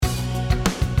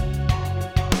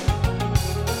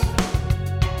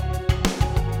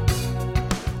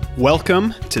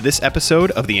Welcome to this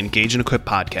episode of the Engage and Equip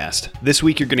podcast. This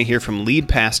week you're going to hear from lead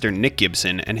pastor Nick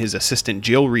Gibson and his assistant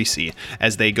Jill Reese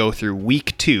as they go through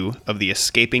week 2 of the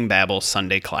Escaping Babel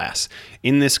Sunday class.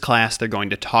 In this class, they're going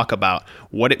to talk about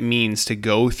what it means to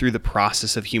go through the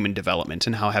process of human development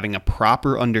and how having a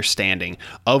proper understanding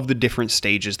of the different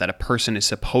stages that a person is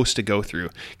supposed to go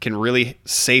through can really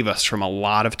save us from a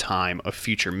lot of time of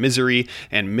future misery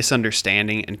and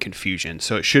misunderstanding and confusion.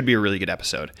 So it should be a really good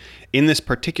episode. In this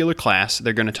particular class,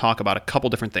 they're going to talk about a couple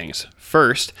different things.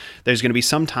 First, there's going to be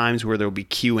some times where there will be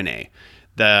Q&A.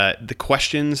 The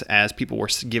questions, as people were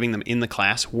giving them in the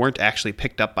class, weren't actually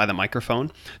picked up by the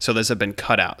microphone, so those have been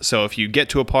cut out. So if you get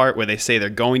to a part where they say they're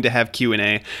going to have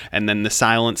Q&A, and then the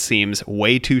silence seems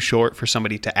way too short for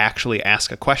somebody to actually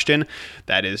ask a question,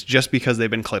 that is just because they've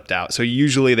been clipped out. So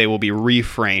usually they will be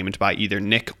reframed by either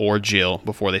Nick or Jill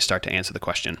before they start to answer the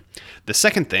question. The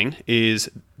second thing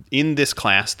is, in this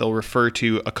class, they'll refer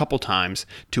to a couple times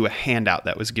to a handout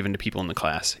that was given to people in the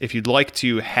class. If you'd like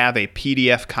to have a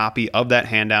PDF copy of that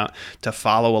handout to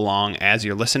follow along as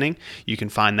you're listening, you can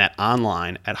find that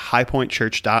online at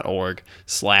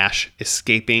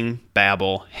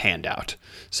highpointchurch.org/escapingbabel handout.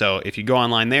 So if you go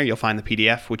online there, you'll find the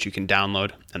PDF, which you can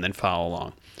download and then follow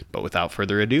along. But without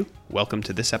further ado, welcome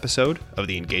to this episode of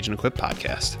the Engage and Equip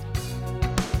podcast.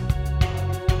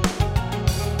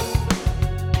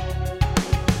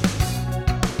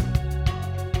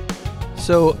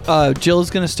 So Jill's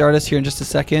going to start us here in just a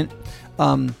second.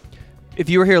 If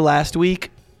you were here last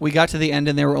week, we got to the end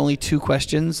and there were only 2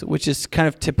 questions, which is kind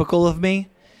of typical of me.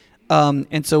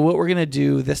 And so what we're going to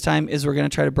do this time is we're going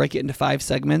to try to break it into 5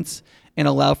 segments and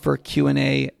allow for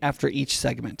Q&A after each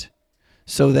segment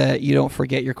so that you don't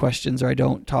forget your questions or I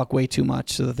don't talk way too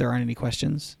much so that there aren't any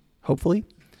questions, hopefully.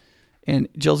 And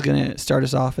Jill's going to start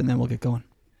us off and then we'll get going.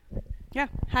 Yeah.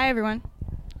 Hi, everyone.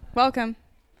 Welcome.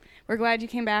 We're glad you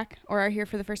came back or are here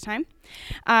for the first time.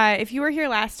 If you were here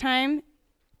last time,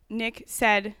 Nick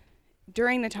said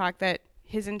during the talk that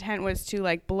his intent was to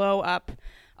blow up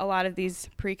a lot of these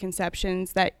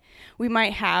preconceptions that we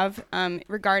might have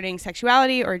regarding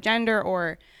sexuality or gender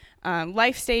or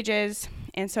life stages.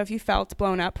 And so if you felt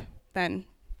blown up, then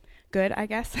good, I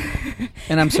guess.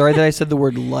 And I'm sorry that I said the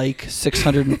word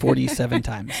 647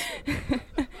 times.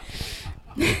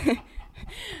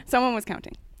 Someone was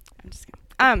counting. I'm just kidding.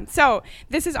 So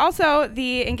this is also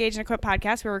the Engage and Equip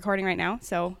podcast we're recording right now.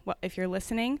 So if you're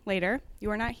listening later,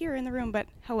 you are not here in the room, but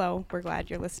hello, we're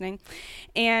glad you're listening.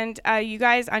 And you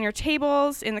guys on your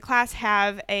tables in the class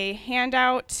have a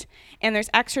handout, and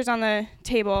there's extras on the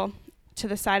table to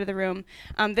the side of the room.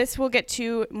 This will get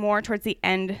to more towards the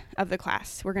end of the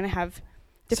class. We're going to have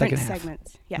different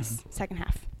segments. Yes, second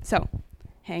half. So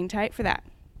hang tight for that.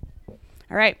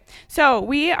 All right. So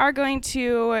we are going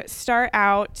to start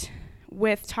out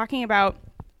with talking about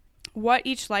what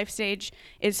each life stage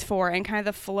is for and kind of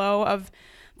the flow of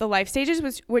the life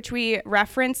stages, which we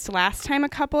referenced last time a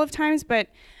couple of times, but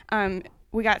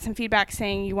we got some feedback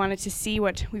saying you wanted to see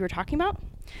what we were talking about.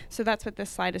 So that's what this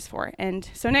slide is for. And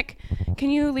so Nick, can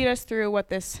you lead us through what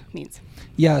this means?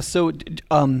 Yeah, so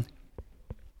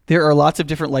there are lots of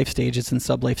different life stages and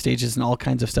sub-life stages and all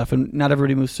kinds of stuff, and not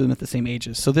everybody moves through them at the same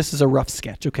ages. So this is a rough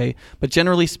sketch, okay? But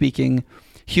generally speaking,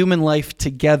 human life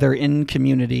together in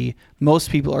community, most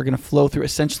people are going to flow through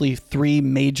essentially 3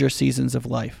 major seasons of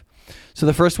life. So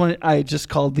the first one I just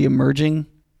called the emerging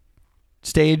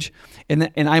stage, and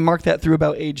I marked that through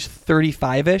about age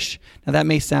 35-ish. Now that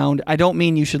may sound, I don't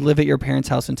mean you should live at your parents'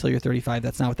 house until you're 35.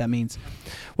 That's not what that means.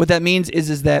 What that means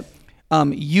is that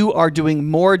you are doing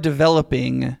more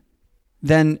developing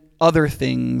than other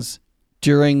things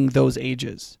during those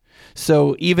ages.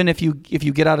 So even if you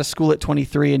get out of school at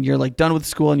 23 and you're done with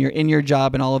school and you're in your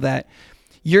job and all of that,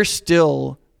 you're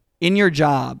still in your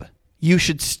job. You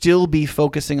should still be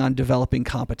focusing on developing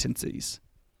competencies,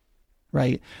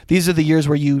 right? These are the years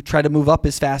where you try to move up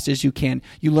as fast as you can.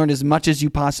 You learn as much as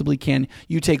you possibly can.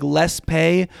 You take less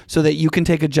pay so that you can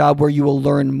take a job where you will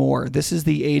learn more. This is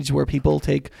the age where people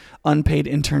take unpaid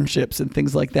internships and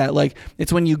things like that.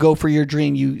 It's when you go for your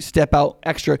dream, you step out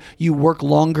extra, you work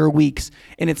longer weeks.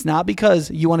 And it's not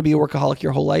because you want to be a workaholic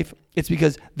your whole life. It's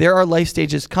because there are life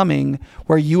stages coming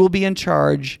where you will be in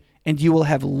charge and you will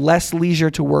have less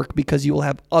leisure to work because you will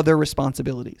have other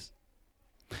responsibilities.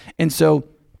 And so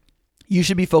you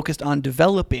should be focused on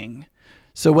developing.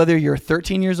 So whether you're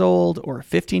 13 years old or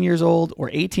 15 years old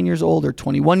or 18 years old or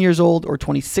 21 years old or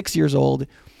 26 years old,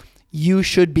 you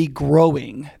should be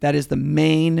growing. That is the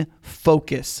main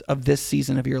focus of this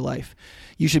season of your life.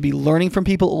 You should be learning from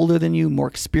people older than you, more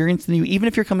experienced than you. Even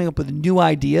if you're coming up with new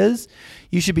ideas,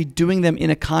 you should be doing them in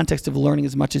a context of learning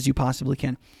as much as you possibly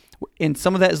can. And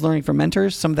some of that is learning from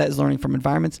mentors, some of that is learning from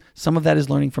environments, some of that is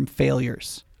learning from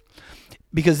failures.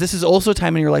 Because this is also a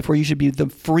time in your life where you should be the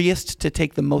freest to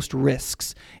take the most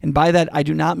risks. And by that, I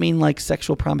do not mean like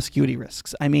sexual promiscuity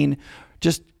risks. I mean,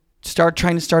 just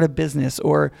trying to start a business,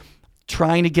 or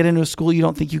trying to get into a school you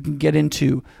don't think you can get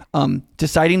into,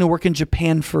 deciding to work in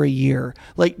Japan for a year,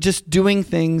 like just doing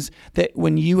things that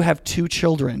when you have 2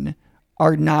 children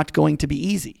are not going to be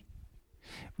easy,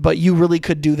 but you really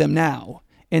could do them now.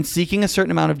 And seeking a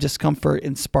certain amount of discomfort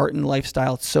and Spartan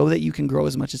lifestyle so that you can grow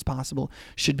as much as possible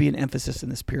should be an emphasis in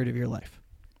this period of your life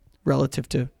relative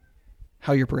to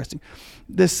how you're progressing.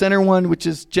 The center one, which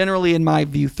is generally, in my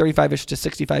view, 35-ish to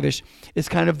 65-ish, is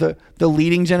kind of the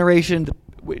leading generation,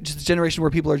 which is the generation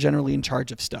where people are generally in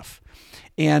charge of stuff.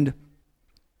 And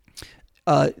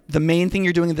the main thing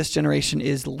you're doing in this generation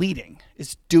is leading,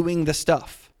 is doing the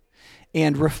stuff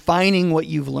and refining what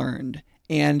you've learned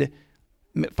and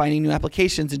finding new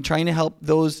applications and trying to help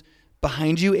those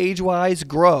behind you age-wise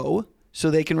grow so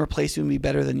they can replace you and be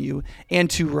better than you, and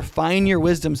to refine your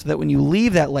wisdom so that when you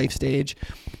leave that life stage,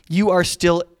 you are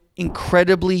still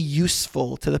incredibly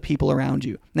useful to the people around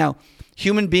you. Now,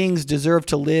 human beings deserve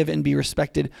to live and be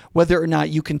respected whether or not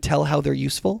you can tell how they're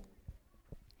useful.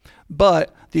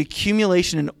 But the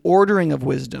accumulation and ordering of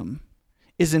wisdom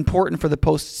is important for the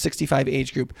post-65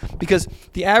 age group, because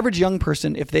the average young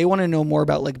person, if they want to know more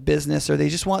about like business, or they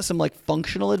just want some like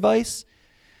functional advice,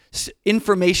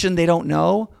 information they don't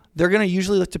know, they're going to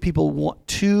usually look to people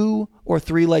 2 or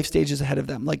 3 life stages ahead of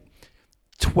them, like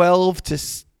 12 to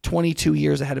 22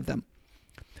 years ahead of them.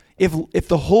 If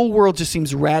the whole world just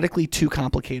seems radically too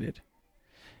complicated,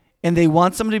 and they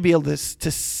want somebody to be able to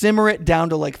simmer it down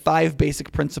to like 5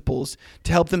 basic principles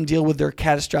to help them deal with their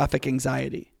catastrophic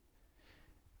anxiety,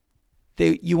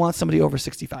 you want somebody over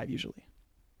 65 usually,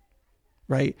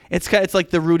 right? It's like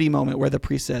the Rudy moment where the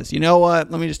priest says, you know what?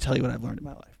 Let me just tell you what I've learned in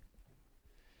my life.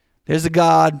 There's a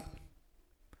God,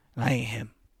 and I ain't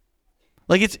him.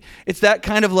 Like it's that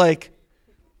kind of like,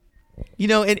 you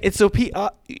know, it's so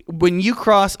when you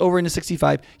cross over into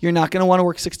 65, you're not going to want to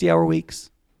work 60-hour weeks.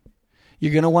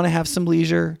 You're going to want to have some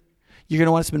leisure. You're going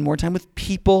to want to spend more time with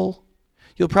people.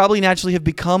 You'll probably naturally have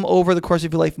become, over the course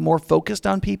of your life, more focused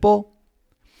on people.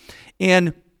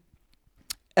 And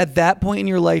at that point in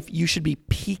your life, you should be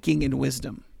peaking in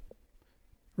wisdom,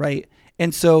 right?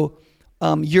 And so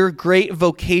your great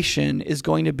vocation is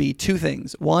going to be 2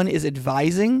 things. 1 is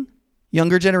advising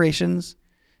younger generations,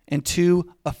 and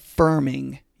 2,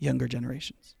 affirming younger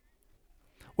generations,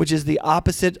 which is the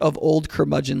opposite of old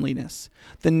curmudgeonliness.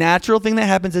 The natural thing that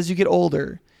happens as you get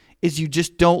older is you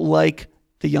just don't like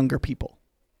the younger people,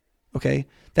 okay?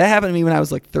 That happened to me when I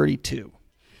was like 32,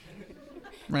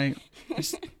 right?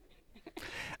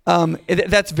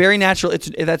 That's very natural.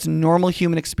 That's normal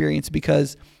human experience,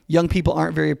 because young people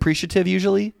aren't very appreciative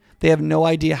usually. They have no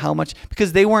idea how much,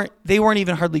 because they weren't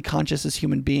even hardly conscious as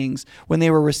human beings when they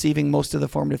were receiving most of the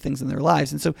formative things in their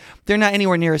lives. And so they're not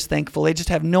anywhere near as thankful. They just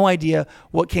have no idea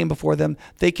what came before them.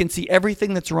 They can see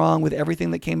everything that's wrong with everything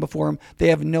that came before them. They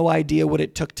have no idea what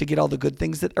it took to get all the good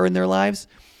things that are in their lives.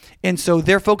 And so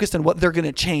they're focused on what they're going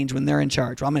to change when they're in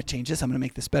charge. Well, I'm going to change this. I'm going to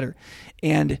make this better.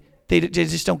 And they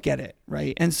just don't get it,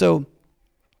 right? And so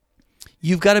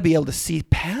you've got to be able to see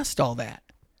past all that.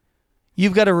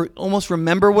 You've got to almost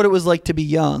remember what it was like to be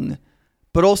young,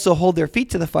 but also hold their feet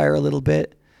to the fire a little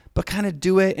bit, but kind of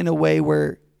do it in a way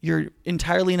where you're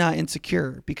entirely not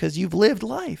insecure, because you've lived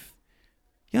life.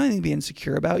 You don't have anything to be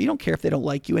insecure about. You don't care if they don't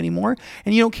like you anymore,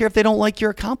 and you don't care if they don't like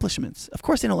your accomplishments. Of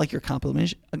course they don't like your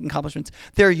accomplishments.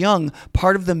 They're young.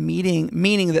 Part of the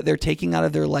meaning that they're taking out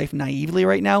of their life naively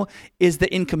right now is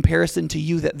that in comparison to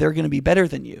you, that they're going to be better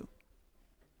than you.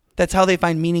 That's how they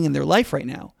find meaning in their life right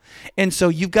now. And so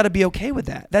you've got to be okay with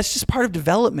that. That's just part of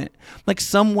development. Like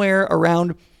somewhere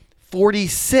around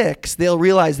 46, they'll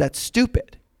realize that's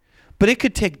stupid. But it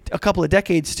could take a couple of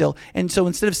decades still. And so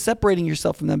instead of separating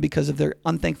yourself from them because of their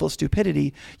unthankful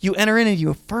stupidity, you enter in and you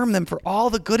affirm them for all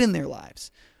the good in their lives,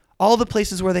 all the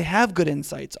places where they have good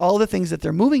insights, all the things that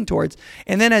they're moving towards.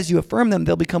 And then as you affirm them,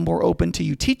 they'll become more open to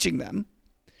you teaching them.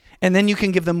 And then you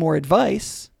can give them more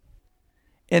advice.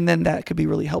 And then that could be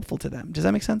really helpful to them. Does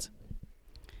that make sense?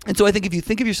 And so I think if you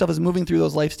think of yourself as moving through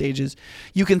those life stages,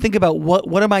 you can think about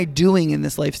what am I doing in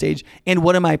this life stage, and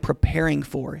what am I preparing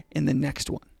for in the next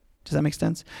one? Does that make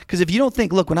sense? Because if you don't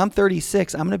think, look, when I'm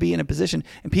 36, I'm going to be in a position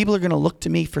and people are going to look to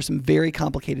me for some very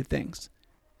complicated things.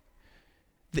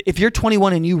 If you're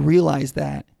 21 and you realize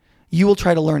that, you will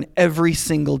try to learn every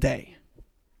single day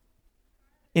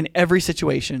in every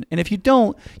situation. And if you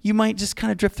don't, you might just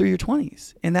kind of drift through your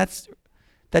 20s. And that's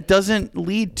that doesn't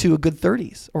lead to a good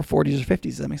 30s or 40s or 50s.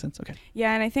 Does that make sense? Okay.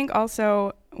 Yeah, and I think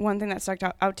also one thing that stuck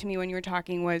out to me when you were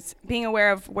talking was being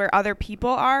aware of where other people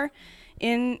are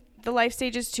in the life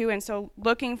stages too, and so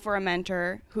looking for a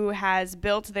mentor who has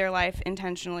built their life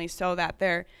intentionally so that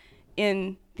they're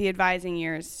in the advising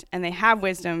years and they have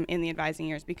wisdom in the advising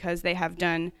years because they have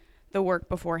done the work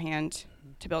beforehand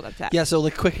to build up that. Yeah, so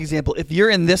like quick example, if you're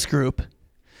in this group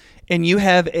and you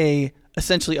have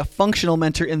essentially a functional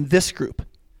mentor in this group,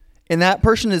 and that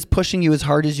person is pushing you as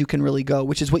hard as you can really go,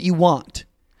 which is what you want,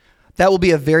 that will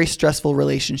be a very stressful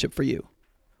relationship for you.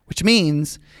 Which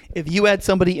means if you add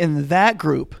somebody in that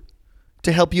group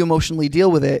to help you emotionally deal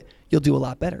with it, you'll do a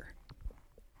lot better.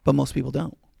 But most people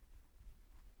don't.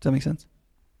 Does that make sense?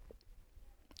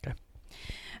 Okay.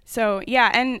 So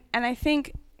yeah, and I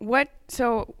think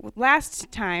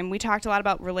last time we talked a lot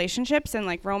about relationships and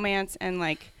like romance and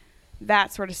like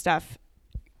that sort of stuff.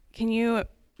 Can you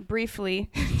briefly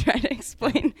try to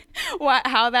explain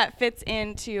how that fits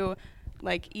into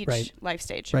like each life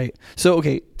stage? Right. So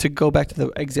okay, to go back to the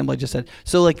example I just said.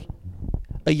 So like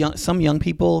some young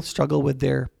people struggle with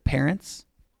their parents,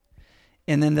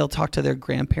 and then they'll talk to their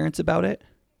grandparents about it.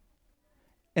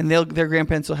 And their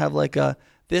grandparents will have like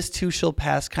this too shall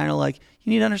pass, kind of like, you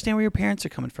need to understand where your parents are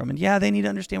coming from. And yeah, they need to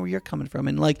understand where you're coming from.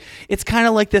 And like, it's kind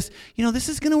of like this, this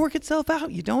is going to work itself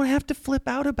out. You don't have to flip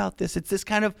out about this. It's this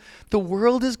kind of, the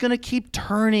world is going to keep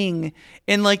turning.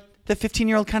 And like the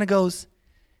 15-year-old kind of goes,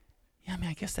 yeah, I mean,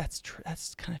 I guess that's true.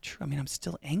 That's kind of true. I mean, I'm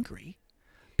still angry.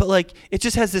 But like, it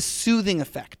just has this soothing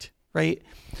effect, right?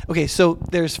 Okay, so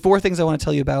there's 4 things I want to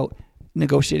tell you about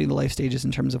negotiating the life stages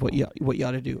in terms of what you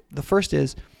ought to do. The first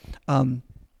is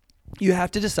you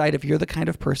have to decide if you're the kind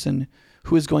of person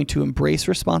who is going to embrace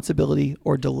responsibility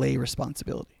or delay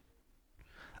responsibility.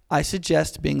 I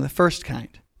suggest being the first kind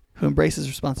who embraces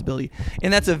responsibility.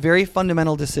 And that's a very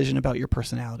fundamental decision about your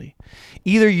personality.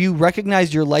 Either you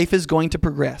recognize your life is going to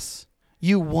progress.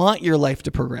 You want your life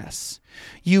to progress.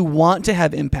 You want to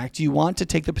have impact. You want to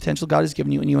take the potential God has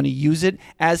given you and you want to use it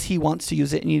as he wants to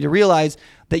use it. And you need to realize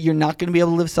that you're not going to be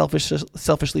able to live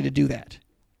selfishly to do that.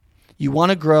 You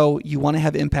want to grow. You want to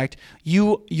have impact.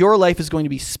 Your life is going to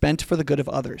be spent for the good of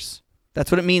others.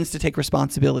 That's what it means to take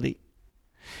responsibility.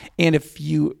 And if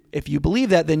you believe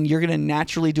that, then you're going to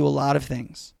naturally do a lot of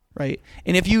things, right?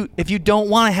 And if you don't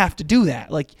want to have to do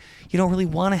that, like you don't really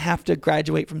want to have to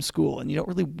graduate from school, and you don't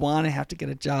really want to have to get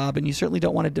a job, and you certainly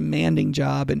don't want a demanding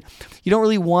job, and you don't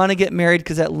really want to get married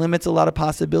because that limits a lot of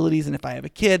possibilities. And if I have a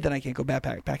kid, then I can't go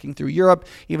backpacking through Europe,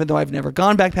 even though I've never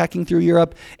gone backpacking through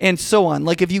Europe, and so on.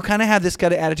 Like if you kind of have this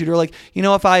kind of attitude, or like,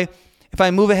 if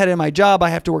I move ahead in my job, I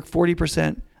have to work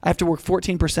 40%. I have to work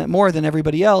 14% more than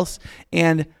everybody else.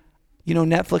 And,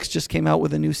 Netflix just came out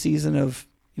with a new season of,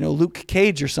 Luke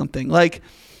Cage or something. Like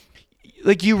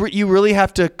you really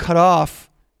have to cut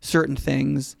off certain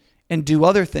things and do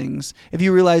other things. If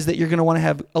you realize that you're going to want to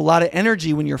have a lot of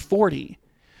energy when you're 40,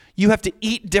 you have to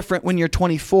eat different when you're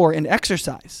 24 and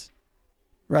exercise,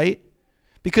 right?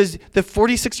 Because the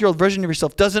 46-year-old version of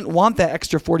yourself doesn't want that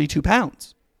extra 42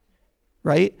 pounds,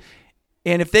 right?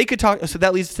 And if they could talk, so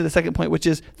that leads to the second point, which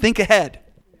is think ahead.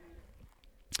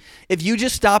 If you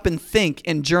just stop and think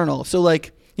and journal, so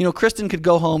like, Kristen could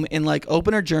go home and like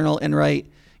open her journal and write,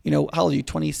 how old are you,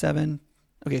 27?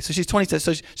 Okay, so she's 27.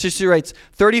 So she writes,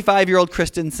 35-year-old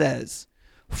Kristen says,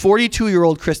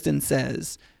 42-year-old Kristen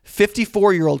says,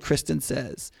 54-year-old Kristen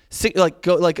says,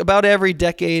 about every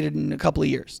decade and a couple of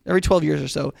years, every 12 years or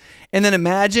so. And then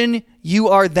imagine you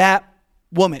are that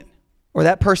woman or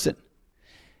that person.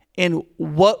 And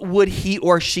what would he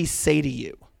or she say to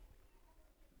you?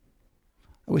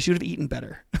 I wish you would have eaten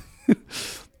better.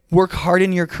 Work hard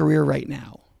in your career right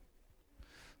now.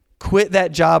 Quit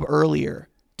that job earlier.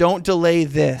 Don't delay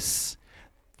this.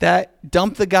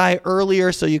 Dump the guy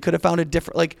earlier so you could have found a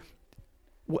different,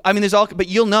 but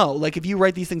you'll know. Like if you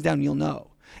write these things down, you'll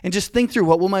know. And just think through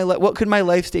what could my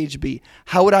life stage be?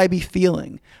 How would I be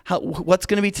feeling? What's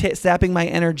going to be sapping my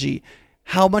energy?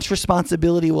 How much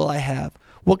responsibility will I have?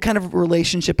 What kind of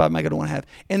relationship am I going to want to have?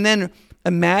 And then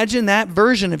imagine that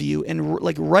version of you and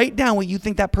write down what you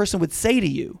think that person would say to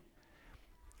you.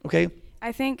 Okay?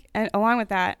 I think, and along with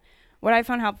that, what I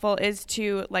found helpful is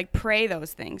to pray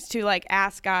those things, to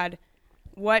ask God,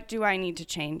 what do I need to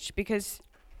change? Because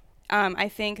I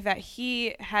think that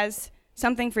he has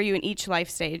something for you in each life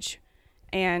stage.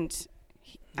 And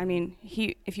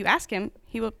if you ask him,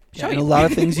 he will show you. And a lot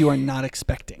of things you are not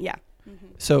expecting. Yeah. Mm-hmm.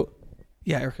 So,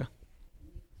 yeah, Erica.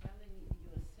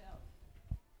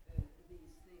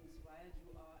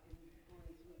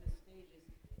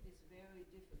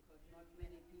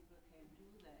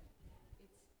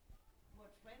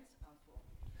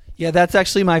 Yeah, that's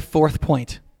actually my fourth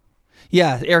point.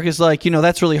 Yeah, Erica's like,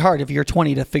 that's really hard if you're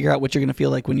 20 to figure out what you're going to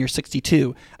feel like when you're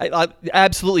 62.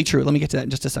 Absolutely true. Let me get to that in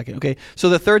just a second, okay? So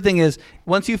the third thing is,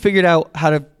 once you figured out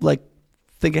how to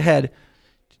think ahead,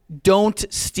 don't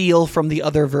steal from the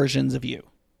other versions of you,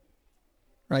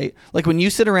 right? Like when you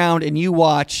sit around and you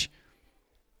watch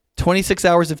 26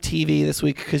 hours of TV this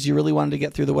week because you really wanted to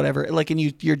get through the whatever, and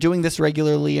you're doing this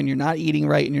regularly and you're not eating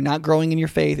right and you're not growing in your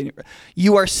faith, and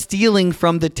you are stealing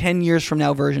from the 10 years from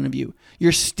now version of you.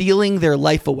 You're stealing their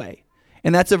life away.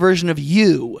 And that's a version of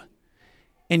you.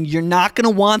 And you're not going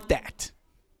to want that,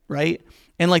 right?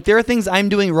 And there are things I'm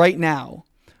doing right now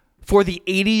for the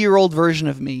 80-year-old version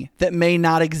of me that may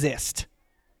not exist.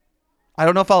 I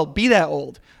don't know if I'll be that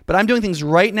old, but I'm doing things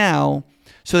right now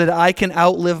so that I can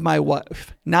outlive my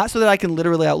wife. Not so that I can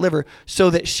literally outlive her,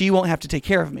 so that she won't have to take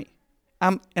care of me.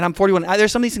 I'm 41.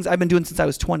 There's some of these things I've been doing since I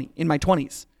was 20, in my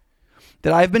 20s,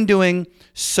 that I've been doing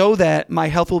so that my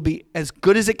health will be as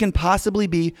good as it can possibly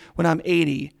be when I'm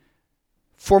 80,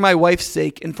 for my wife's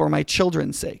sake and for my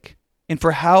children's sake, and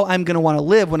for how I'm going to want to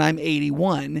live when I'm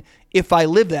 81 if I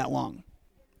live that long.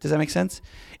 Does that make sense?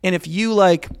 And if you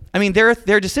there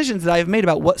are decisions that I've made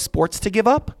about what sports to give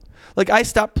up. I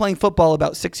stopped playing football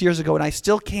about 6 years ago, and I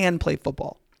still can play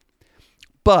football.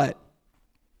 But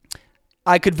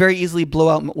I could very easily blow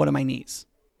out one of my knees.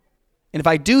 And if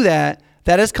I do that,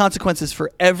 that has consequences for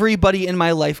everybody in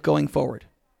my life going forward.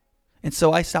 And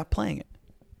so I stopped playing it,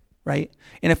 right?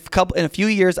 In a few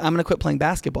years, I'm going to quit playing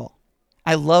basketball.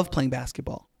 I love playing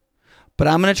basketball. But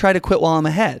I'm going to try to quit while I'm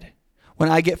ahead, when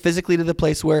I get physically to the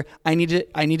place where I need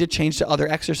to change to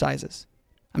other exercises.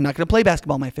 I'm not going to play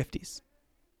basketball in my 50s.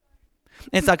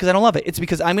 And it's not because I don't love it. It's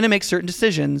because I'm going to make certain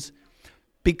decisions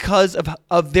because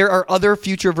of there are other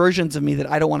future versions of me that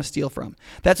I don't want to steal from.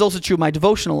 That's also true of my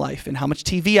devotional life and how much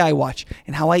TV I watch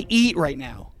and how I eat right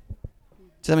now.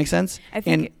 Does that make sense?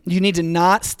 And you need to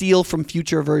not steal from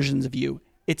future versions of you.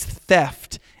 It's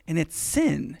theft and it's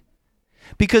sin.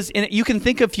 Because you can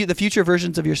think of the future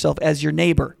versions of yourself as your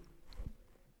neighbor.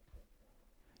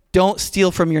 Don't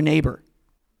steal from your neighbor.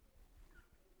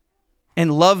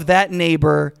 And love that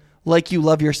neighbor like you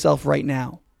love yourself right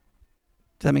now.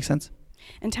 Does that make sense?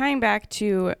 And tying back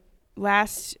to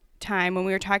last time when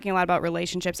we were talking a lot about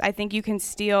relationships, I think you can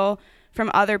steal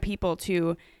from other people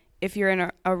too if you're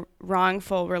in a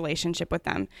wrongful relationship with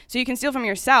them. So you can steal from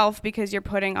yourself because you're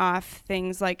putting off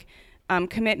things like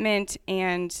commitment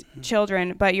and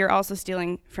children, but you're also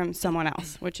stealing from someone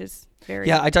else, which is very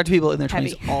Yeah, I talk to people in their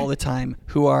heavy. 20s all the time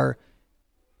who are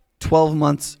 12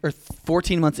 months or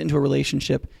 14 months into a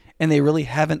relationship, and they really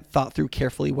haven't thought through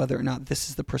carefully whether or not this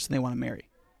is the person they want to marry.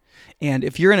 And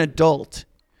if you're an adult,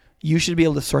 you should be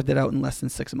able to sort that out in less than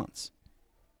 6 months.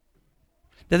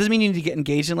 That doesn't mean you need to get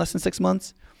engaged in less than 6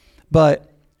 months,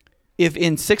 but if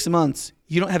in 6 months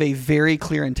you don't have a very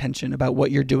clear intention about what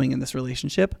you're doing in this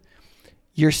relationship,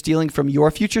 you're stealing from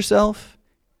your future self,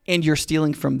 and you're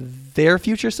stealing from their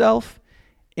future self,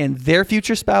 and their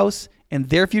future spouse, and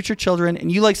their future children,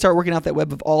 and you start working out that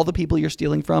web of all the people you're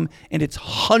stealing from, and it's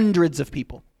hundreds of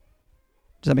people.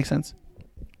 Does that make sense?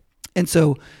 And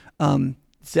so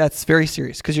that's very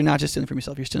serious, because you're not just stealing from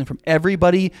yourself, you're stealing from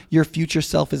everybody your future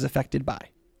self is affected by,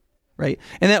 right?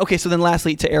 And then, okay, so then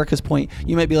lastly, to Erica's point,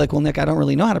 you might be like, well, Nick, I don't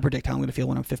really know how to predict how I'm going to feel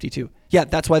when I'm 52. Yeah,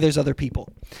 that's why there's other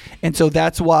people. And so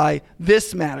that's why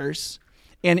this matters,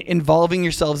 and involving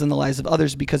yourselves in the lives of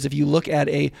others, because if you look at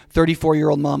a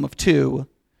 34-year-old mom of 2,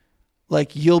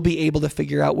 you'll be able to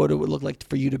figure out what it would look like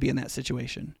for you to be in that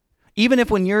situation. Even if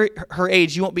when you're her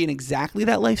age, you won't be in exactly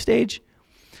that life stage.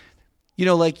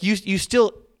 You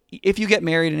still, if you get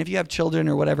married and if you have children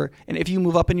or whatever, and if you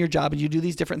move up in your job and you do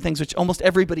these different things, which almost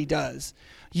everybody does,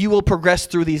 you will progress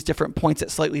through these different points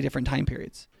at slightly different time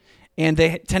periods. And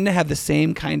they tend to have the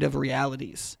same kind of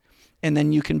realities. And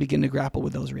then you can begin to grapple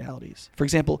with those realities. For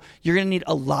example, you're going to need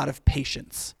a lot of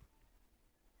patience.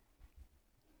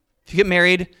 If you get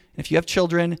married, and if you have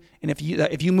children, and if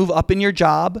you move up in your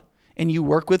job and you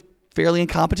work with fairly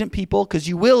incompetent people, because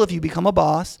you will if you become a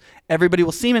boss, everybody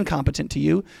will seem incompetent to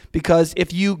you, because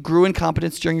if you grew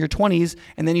incompetence during your 20s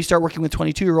and then you start working with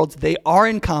 22-year-olds, they are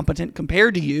incompetent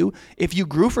compared to you. If you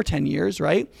grew for 10 years,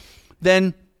 right,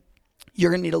 then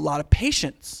you're going to need a lot of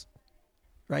patience,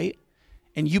 right?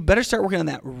 And you better start working on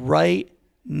that right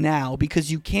now,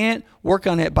 because you can't work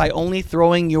on it by only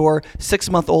throwing your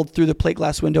 6-month-old through the plate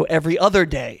glass window every other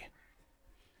day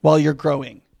while you're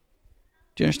growing.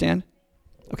 Do you understand?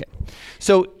 Okay.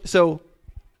 So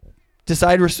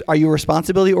decide, are you a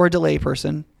responsibility or a delay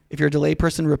person? If you're a delay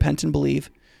person, repent and believe.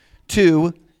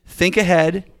 2, think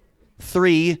ahead.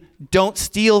 3, don't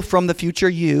steal from the future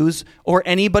yous or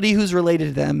anybody who's related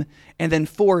to them. And then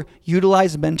 4,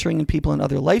 utilize mentoring and people in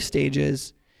other life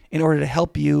stages in order to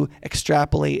help you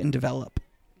extrapolate and develop.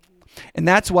 And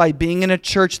that's why being in a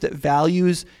church that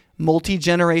values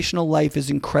multi-generational life is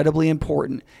incredibly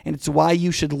important. And it's why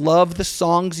you should love the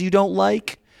songs you don't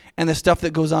like and the stuff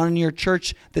that goes on in your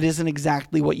church that isn't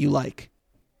exactly what you like.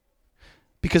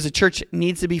 Because the church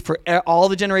needs to be for all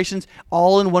the generations,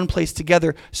 all in one place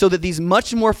together, so that these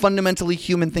much more fundamentally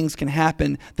human things can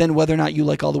happen than whether or not you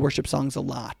like all the worship songs a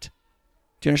lot.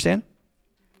 Do you understand?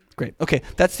 Great. Okay,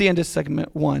 that's the end of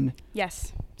segment 1.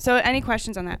 Yes. So any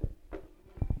questions on that?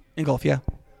 Ingolf, yeah.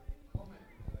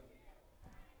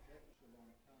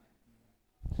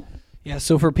 Yeah,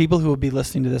 so for people who will be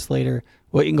listening to this later,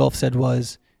 what Ingolf said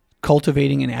was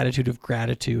cultivating an attitude of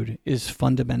gratitude is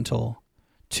fundamental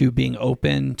to being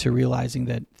open, to realizing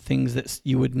that things that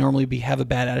you would normally have a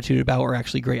bad attitude about are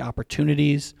actually great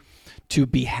opportunities, to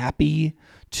be happy,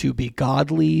 to be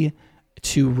godly,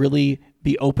 to really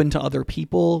be open to other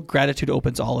people. Gratitude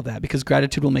opens all of that because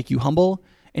gratitude will make you humble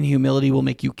and humility will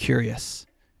make you curious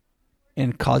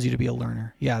and cause you to be a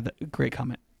learner. Yeah, great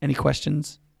comment. Any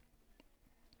questions?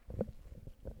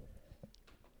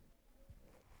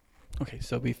 Okay,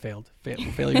 so we failed.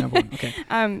 Failure number 1.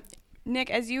 Okay.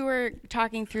 Nick, as you were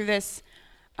talking through this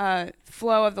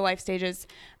flow of the life stages,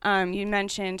 you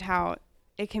mentioned how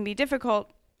it can be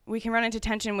difficult. We can run into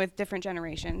tension with different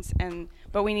generations,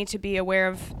 but we need to be aware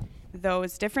of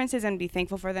those differences and be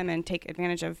thankful for them and take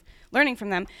advantage of learning from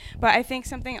them. But I think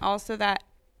something also that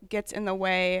gets in the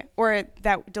way or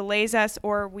that delays us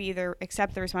or we either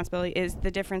accept the responsibility is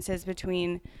the differences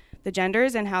between the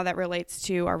genders and how that relates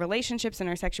to our relationships and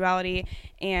our sexuality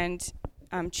and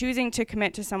choosing to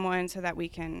commit to someone so that we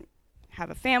can have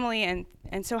a family and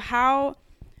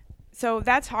so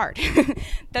that's hard.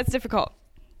 That's difficult.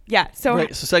 Yeah. So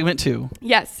right. So segment 2.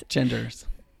 Yes. Genders.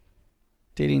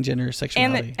 Dating, gender,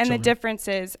 sexuality. And the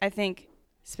differences, I think,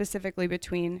 specifically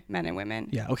between men and women.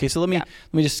 Yeah. Okay. So let me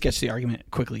just sketch the argument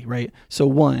quickly, right? So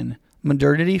 1,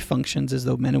 modernity functions as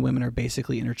though men and women are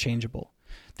basically interchangeable.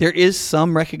 There is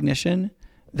some recognition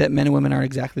that men and women aren't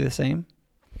exactly the same,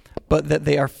 but that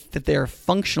they are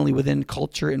functionally within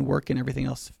culture and work and everything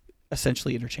else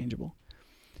essentially interchangeable.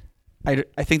 I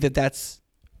think that that's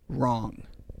wrong.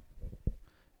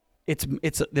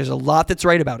 There's a lot that's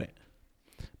right about it,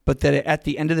 but that at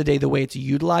the end of the day, the way it's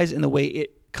utilized and the way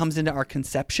it comes into our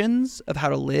conceptions of how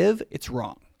to live, it's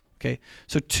wrong. Okay.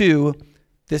 So 2,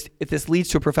 if this leads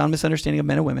to a profound misunderstanding of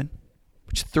men and women,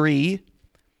 which 3,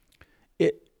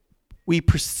 if we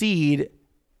proceed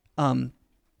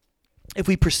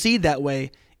that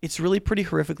way, it's really pretty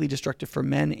horrifically destructive for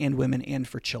men and women and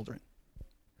for children.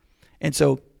 And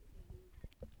so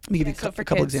let me give you a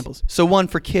couple examples. So 1,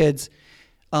 for kids,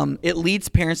 it leads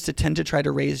parents to tend to try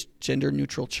to raise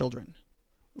gender-neutral children.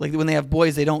 Like when they have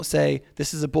boys, they don't say,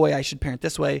 this is a boy, I should parent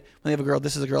this way. When they have a girl,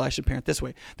 this is a girl, I should parent this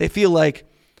way. They feel like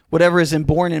whatever is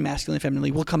inborn in masculine and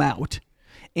femininity will come out.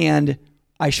 And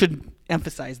I should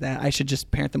emphasize that. I should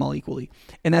just parent them all equally.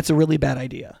 And that's a really bad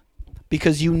idea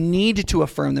because you need to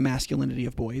affirm the masculinity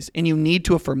of boys and you need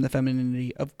to affirm the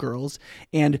femininity of girls.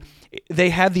 And they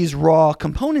have these raw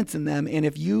components in them. And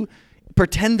if you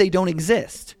pretend they don't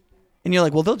exist and you're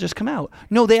like, well, they'll just come out.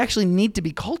 No, they actually need to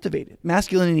be cultivated.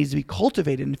 Masculinity needs to be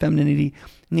cultivated and femininity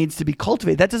needs to be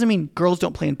cultivated. That doesn't mean girls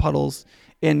don't play in puddles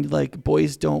and like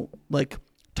boys don't like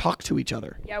talk to each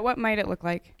other. Yeah. What might it look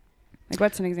like? Like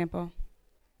what's an example?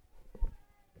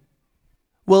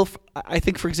 Well, I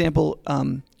think, for example,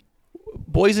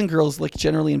 boys and girls, like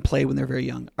generally in play when they're very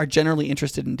young, are generally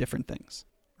interested in different things,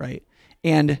 right?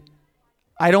 And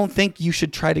I don't think you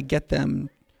should try to get them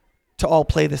to all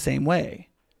play the same way,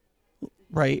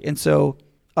 right? And so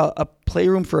a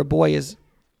playroom for a boy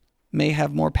may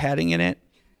have more padding in it,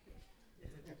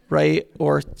 right?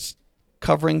 Or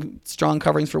strong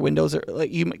coverings for windows, or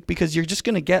because you're just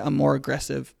going to get a more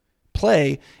aggressive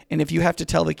play. And if you have to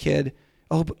tell the kid,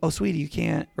 oh, sweetie, you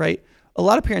can't, right? A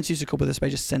lot of parents used to cope with this by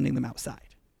just sending them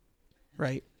outside,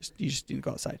 right? You just need to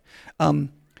go outside. And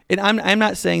I'm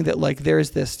not saying that like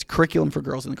there's this curriculum for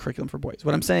girls and the curriculum for boys.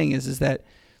 What I'm saying is that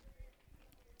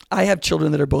I have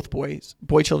children that are both boy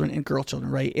children and girl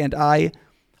children, right? And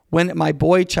when my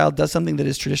boy child does something that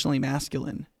is traditionally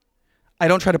masculine, I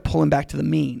don't try to pull him back to the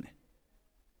mean,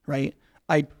 right?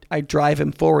 I drive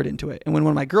him forward into it. And when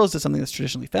one of my girls does something that's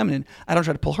traditionally feminine, I don't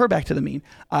try to pull her back to the mean.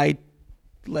 I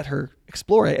let her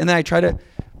explore it. And then I try to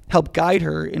help guide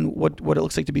her in what it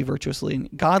looks like to be virtuously and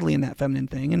godly in that feminine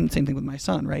thing. And same thing with my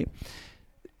son, right?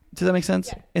 Does that make sense?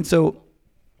 Yeah. And so,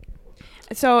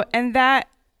 and that,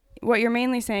 what you're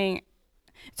mainly saying,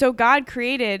 so God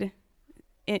created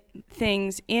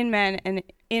things in men and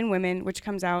in women, which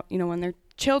comes out, when they're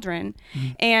children.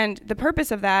 And the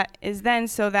purpose of that is then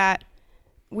so that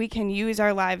we can use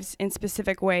our lives in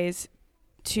specific ways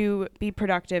to be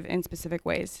productive in specific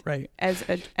ways. Right. As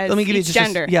Let me give you just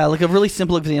gender. like a really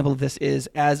simple example of this is,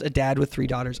 as a dad with 3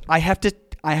 daughters, I have to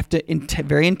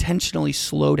very intentionally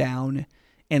slow down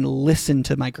and listen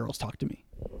to my girls talk to me.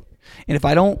 And if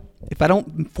I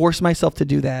don't force myself to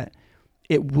do that,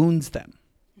 it wounds them,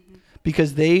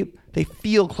 because they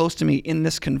feel close to me in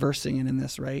this conversing and in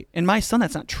this, right? And my son,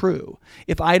 that's not true.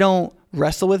 If I don't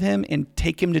wrestle with him and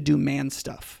take him to do man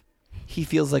stuff, he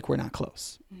feels like we're not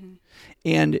close.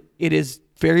 And it is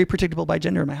very predictable by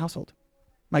gender in my household.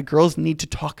 My girls need to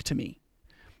talk to me,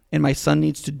 and my son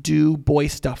needs to do boy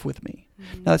stuff with me.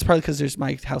 Now that's probably because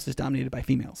my house is dominated by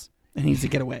females, and he needs to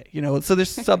get away, So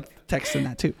there's subtext in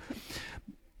that too.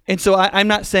 And so I'm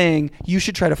not saying you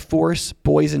should try to force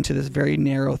boys into this very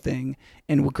narrow thing,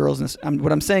 and girls.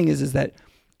 What I'm saying is that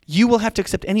you will have to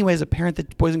accept anyway as a parent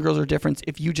that boys and girls are different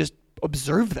if you just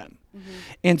observe them.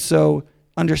 And so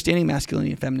understanding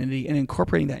masculinity and femininity and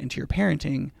incorporating that into your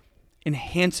parenting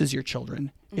enhances your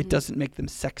children. It doesn't make them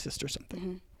sexist or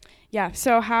something. Yeah.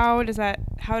 So how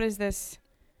does this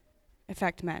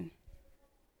affect men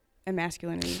and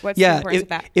masculinity? What's the importance of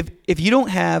that?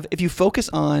 If you focus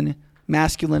on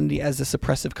masculinity as a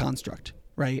suppressive construct,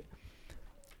 right,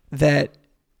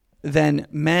 then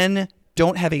men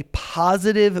don't have a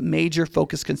positive major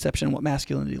focus conception of what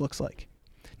masculinity looks like.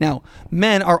 Now,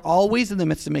 men are always in the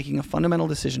midst of making a fundamental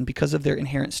decision because of their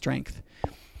inherent strength,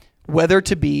 whether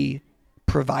to be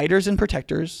providers and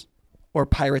protectors or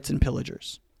pirates and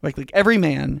pillagers. Like every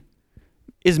man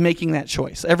is making that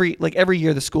choice. Every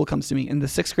year the school comes to me, and the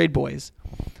 6th grade boys,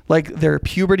 their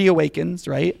puberty awakens,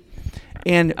 right?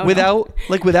 And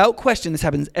without question, this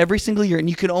happens every single year, and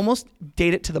you can almost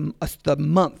date it to the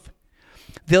month.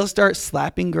 They'll start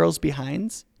slapping girls'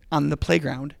 behinds on the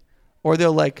playground, or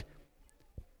they'll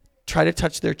try to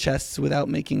touch their chests without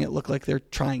making it look like they're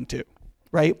trying to,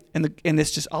 right? And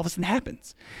this just all of a sudden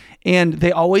happens. And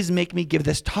they always make me give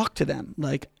this talk to them,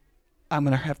 I'm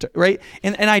going to have to, right?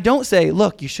 And I don't say,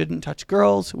 look, you shouldn't touch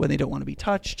girls when they don't want to be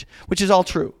touched, which is all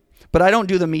true. But I don't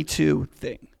do the Me Too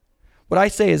thing. What I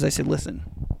say is, listen,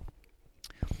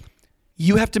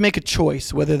 you have to make a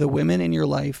choice whether the women in your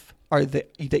life are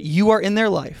that you are in their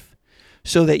life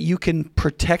so that you can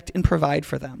protect and provide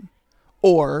for them,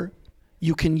 or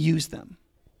you can use them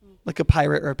like a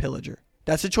pirate or a pillager.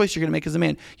 That's a choice you're going to make as a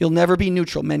man. You'll never be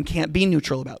neutral. Men can't be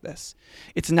neutral about this.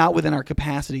 It's not within our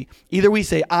capacity. Either we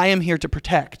say, I am here to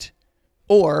protect,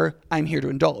 or I'm here to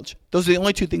indulge. Those are the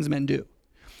only 2 things men do.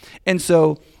 And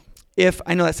so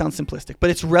I know that sounds simplistic, but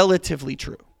it's relatively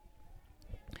true.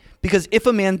 Because if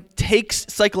a man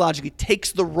psychologically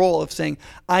takes the role of saying,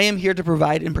 I am here to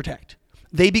provide and protect,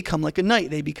 they become like a knight.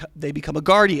 They become a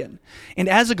guardian. And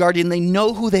as a guardian, they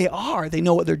know who they are. They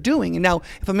know what they're doing. And now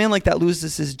if a man like that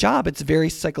loses his job, it's very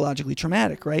psychologically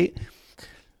traumatic, right?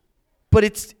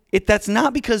 But that's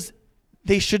not because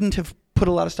they shouldn't have put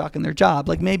a lot of stock in their job.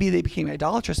 Maybe they became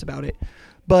idolatrous about it.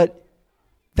 But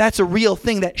that's a real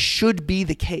thing that should be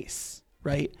the case,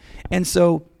 right? And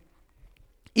so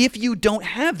if you don't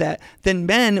have that, then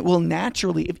men will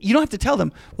naturally, if you don't have to tell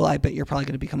them, well, I bet you're probably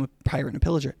going to become a pirate and a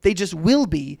pillager. They just will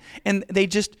be. And they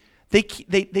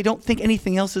don't think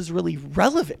anything else is really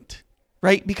relevant,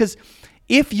 right? Because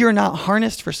if you're not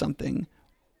harnessed for something,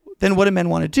 then what do men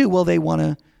want to do? Well, they want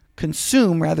to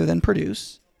consume rather than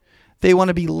produce. They want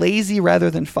to be lazy rather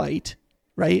than fight,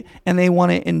 right? And they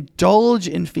want to indulge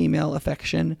in female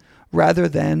affection rather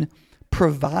than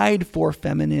provide for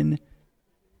feminine,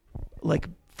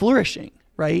 flourishing,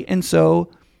 right? And so,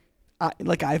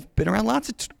 I've been around lots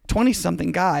of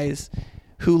 20-something guys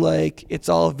who, it's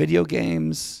all video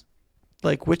games,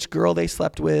 which girl they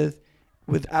slept with,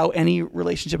 without any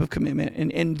relationship of commitment,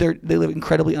 and they live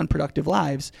incredibly unproductive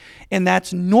lives. And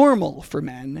that's normal for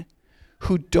men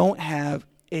who don't have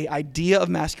a idea of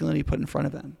masculinity put in front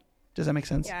of them. Does that make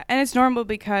sense? Yeah, and it's normal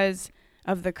because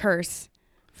of the curse.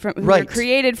 We're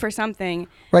created for something.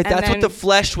 Right, that's what the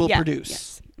flesh will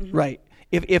produce. Yes. Right.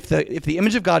 If the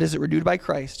image of God is renewed by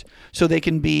Christ, so they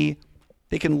can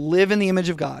live in the image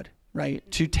of God, right?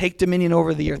 To take dominion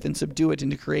over the earth and subdue it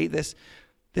and to create this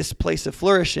place of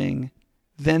flourishing,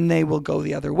 then they will go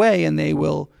the other way, and they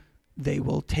will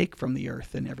take from the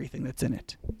earth and everything that's in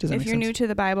it. Does that make sense? If you're new to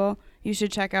the Bible, you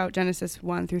should check out Genesis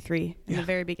 1-3 in the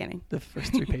very beginning. The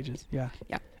first 3 pages. Yeah.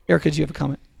 Yeah. Erica, do you have a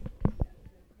comment?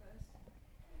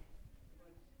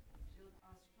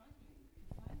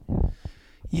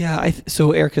 Yeah,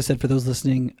 so Erica said, for those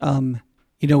listening,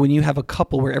 when you have a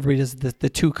couple where everybody does the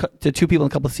two people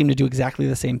in a couple seem to do exactly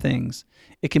the same things,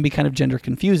 it can be kind of gender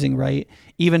confusing, right?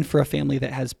 Even for a family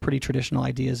that has pretty traditional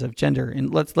ideas of gender.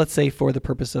 And let's say for the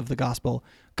purpose of the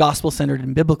gospel-centered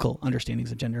and biblical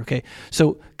understandings of gender, okay?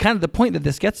 So kind of the point that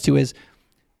this gets to is,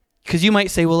 because you might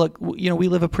say, well, look, we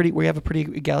have a pretty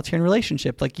egalitarian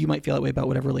relationship. Like, you might feel that way about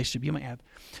whatever relationship you might have.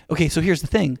 Okay, so here's the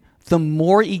thing. The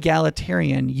more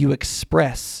egalitarian you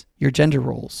express your gender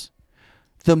roles,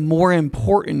 the more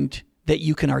important that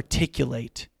you can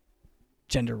articulate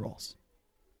gender roles,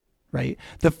 right?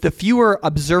 The fewer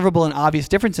observable and obvious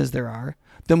differences there are,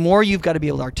 the more you've got to be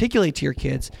able to articulate to your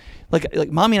kids.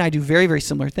 Like Mommy and I do very, very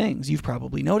similar things. You've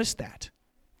probably noticed that.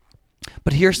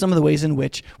 But here are some of the ways in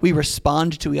which we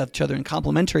respond to each other in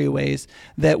complementary ways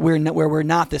where we're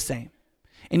not the same.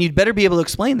 And you'd better be able to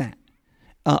explain that.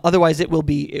 Otherwise, it will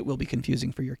be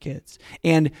confusing for your kids.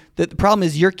 And the problem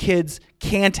is your kids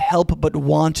can't help but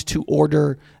want to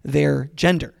order their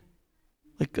gender.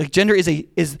 Like gender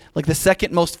is like the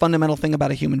second most fundamental thing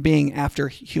about a human being after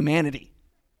humanity.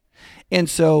 And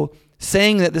so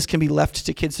saying that this can be left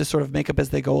to kids to sort of make up as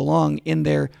they go along in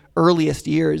their earliest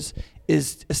years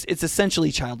it's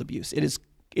essentially child abuse. It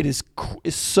is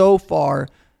so far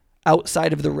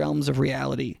outside of the realms of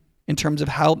reality in terms of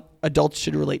how adults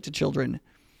should relate to children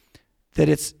that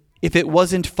if it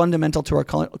wasn't fundamental to our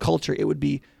culture, it would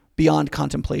be beyond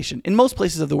contemplation. In most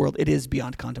places of the world, it is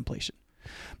beyond contemplation.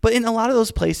 But in a lot of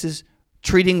those places,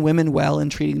 treating women well and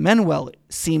treating men well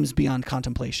seems beyond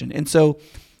contemplation. And so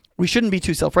we shouldn't be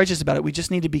too self-righteous about it. We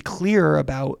just need to be clearer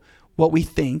about what we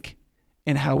think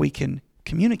and how we can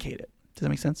communicate it. Does that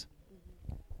make sense?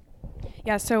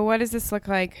 Yeah, so what does this look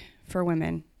like for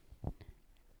women?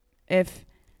 If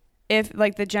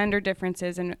like the gender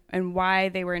differences and why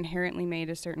they were inherently made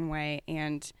a certain way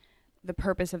and the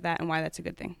purpose of that and why that's a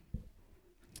good thing.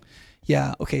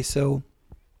 Yeah, okay, so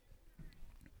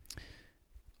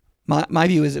my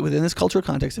view is that within this cultural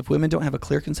context, if women don't have a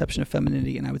clear conception of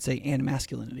femininity, and I would say and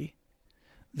masculinity,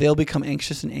 they'll become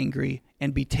anxious and angry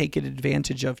and be taken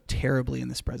advantage of terribly in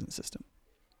this present system.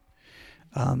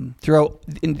 Throughout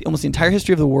almost the entire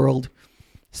history of the world,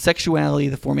 sexuality,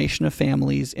 the formation of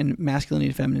families, and masculinity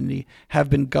and femininity have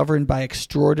been governed by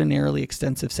extraordinarily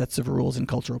extensive sets of rules and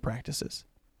cultural practices.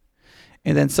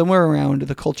 And then somewhere around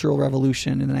the Cultural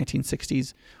Revolution in the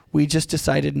 1960s, we just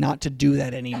decided not to do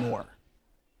that anymore.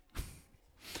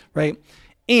 Right?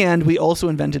 And we also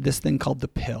invented this thing called the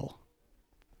pill.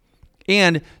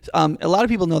 And a lot of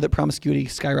people know that promiscuity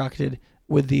skyrocketed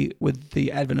with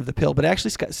the advent of the pill, but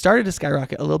actually started to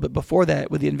skyrocket a little bit before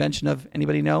that with the invention of,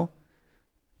 anybody know?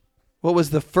 What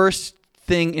was the first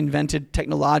thing invented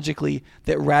technologically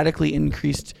that radically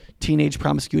increased teenage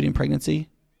promiscuity and pregnancy?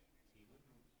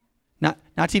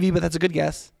 Not TV, but that's a good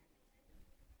guess.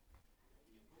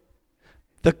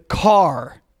 The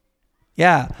car.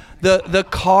 Yeah, the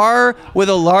car with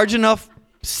a large enough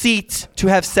seat to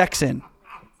have sex in.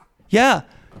 Yeah,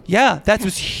 that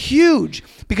was huge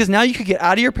because now you could get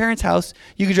out of your parents' house,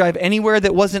 you could drive anywhere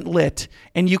that wasn't lit,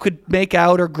 and you could make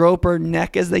out or grope or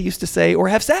neck, as they used to say, or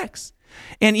have sex.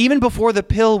 And even before the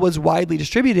pill was widely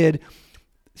distributed,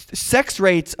 sex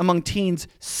rates among teens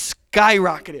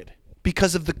skyrocketed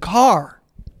because of the car.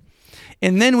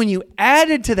 And then when you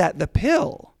added to that the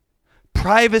pill,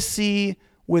 privacy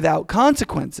without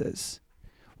consequences,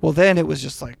 well, then it was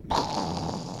just like...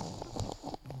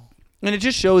 And it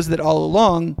just shows that all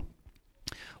along,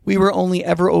 we were only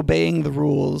ever obeying the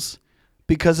rules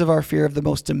because of our fear of the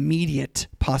most immediate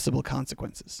possible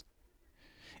consequences.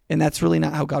 And that's really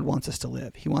not how God wants us to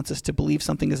live. He wants us to believe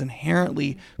something is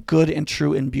inherently good and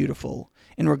true and beautiful,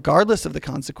 and regardless of the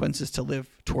consequences, to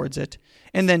live towards it,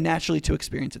 and then naturally to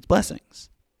experience its blessings.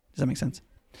 Does that make sense?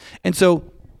 And so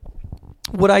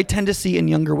what I tend to see in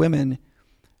younger women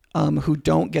who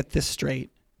don't get this straight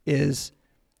is...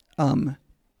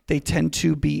 they tend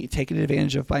to be taken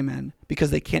advantage of by men because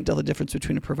they can't tell the difference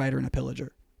between a provider and a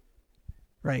pillager.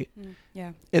 Right?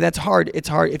 Yeah. And that's hard. It's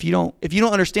hard if you don't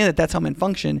understand that that's how men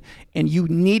function, and you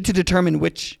need to determine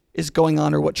which is going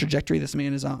on or what trajectory this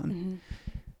man is on.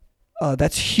 Mm-hmm.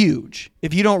 That's huge.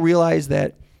 If you don't realize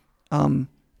that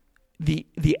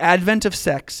the advent of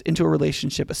sex into a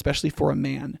relationship, especially for a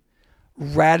man,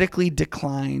 radically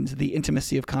declines the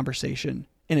intimacy of conversation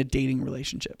in a dating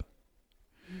relationship.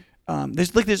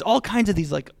 There's all kinds of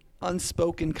these like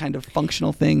unspoken kind of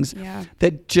functional things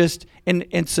that just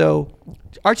and so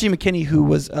Archie McKinney, who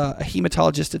was a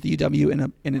hematologist at the UW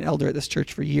and an elder at this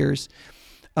church for years,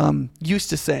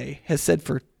 has said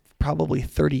for probably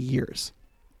 30 years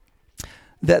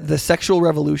that the sexual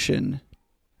revolution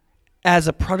as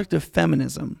a product of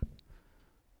feminism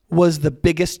was the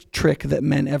biggest trick that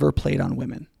men ever played on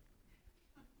women.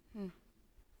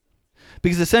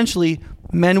 Because essentially,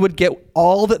 men would get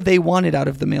all that they wanted out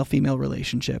of the male-female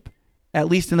relationship, at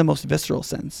least in the most visceral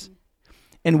sense.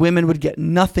 And women would get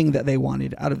nothing that they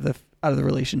wanted out of the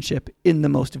relationship in the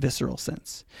most visceral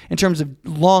sense. In terms of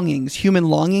longings, human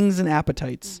longings and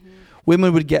appetites,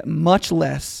 women would get much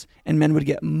less and men would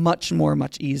get much more,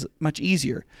 much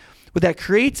easier. What that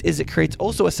creates is it creates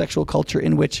also a sexual culture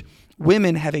in which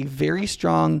women have a very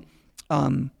strong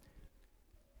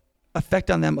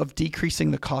effect on them of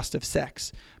decreasing the cost of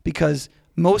sex, because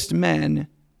most men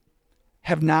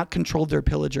have not controlled their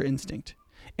pillager instinct.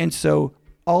 And so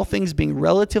all things being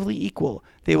relatively equal,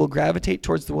 they will gravitate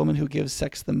towards the woman who gives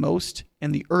sex the most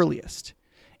and the earliest.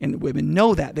 And women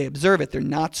know that. They observe it. They're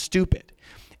not stupid.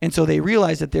 And so they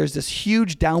realize that there's this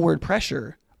huge downward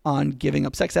pressure on giving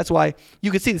up sex. That's why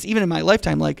you could see this even in my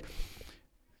lifetime, like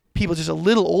people just a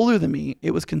little older than me,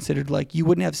 it was considered like you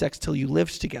wouldn't have sex till you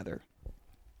lived together.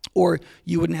 Or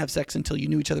you wouldn't have sex until you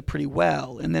knew each other pretty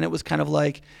well. And then it was kind of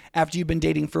like after you've been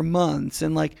dating for months.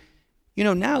 And like, you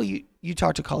know, now you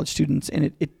talk to college students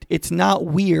and it's not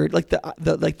weird. Like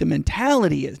the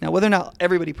mentality is, now whether or not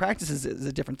everybody practices it is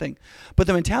a different thing. But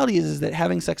the mentality is that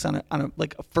having sex on a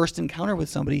first encounter with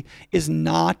somebody is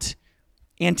not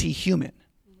anti-human.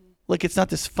 Like it's not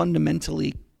this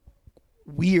fundamentally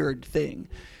weird thing.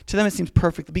 To them it seems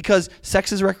perfect because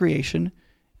sex is recreation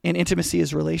and intimacy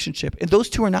is relationship. And those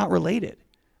two are not related,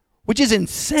 which is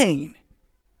insane.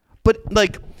 But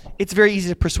like, it's very easy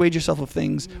to persuade yourself of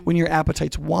things when your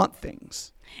appetites want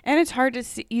things. And it's hard to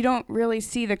see. You don't really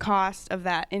see the cost of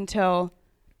that until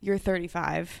you're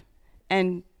 35.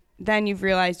 And then you've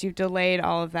realized you've delayed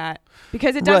all of that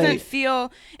because it doesn't feel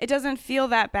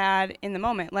that bad in the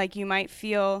moment. Like you might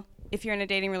feel if you're in a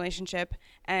dating relationship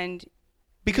and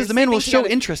because the man will show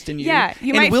interest in you. Yeah,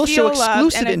 you and might will feel show exclusive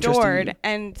loved and interest adored in you.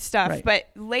 and stuff. Right. But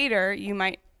later you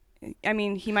might, I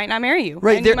mean, he might not marry you.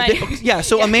 Right. And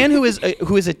So a man who is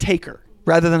a taker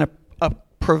rather than a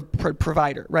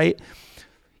provider, right?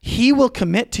 He will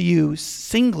commit to you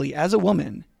singly as a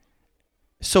woman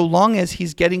so long as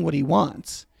he's getting what he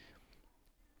wants,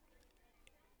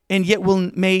 and yet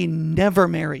may never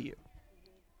marry you.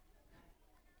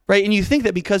 Right? And you think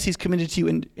that because he's committed to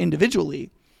you individually,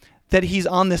 that he's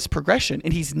on this progression,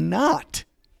 and he's not,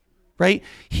 right?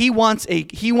 He wants a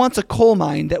coal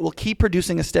mine that will keep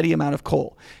producing a steady amount of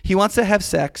coal. He wants to have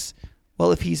sex,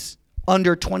 well, if he's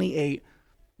under 28,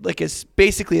 like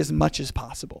basically as much as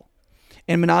possible.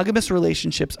 And monogamous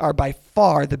relationships are by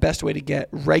far the best way to get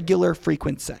regular,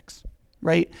 frequent sex,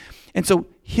 right? And so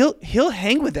he'll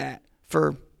hang with that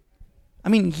for,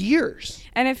 years.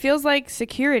 And it feels like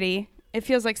security. It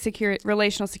feels like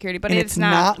relational security, but it's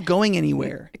not going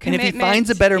anywhere. And if he finds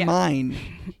a better mind,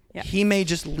 he may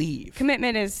just leave.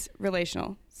 Commitment is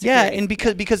relational security. Yeah, and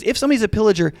because if somebody's a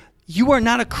pillager, you are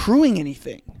not accruing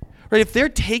anything, right? If they're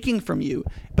taking from you,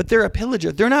 but they're a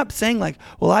pillager, they're not saying like,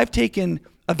 well, I've taken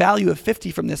a value of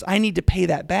 50 from this, I need to pay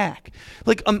that back.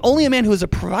 Like only a man who is a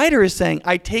provider is saying,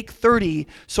 I take 30,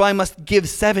 so I must give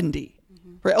 70.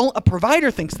 Right? A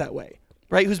provider thinks that way,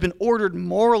 right? Who's been ordered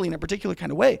morally in a particular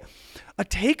kind of way. A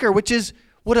taker, which is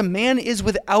what a man is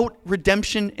without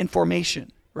redemption and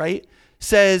formation, right?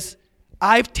 Says,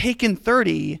 I've taken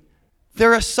 30,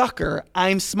 they're a sucker,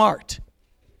 I'm smart.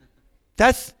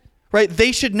 That's, right?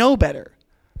 They should know better.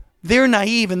 They're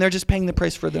naive and they're just paying the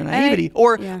price for their naivety.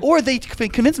 Or they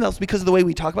convince themselves because of the way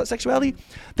we talk about sexuality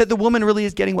that the woman really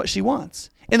is getting what she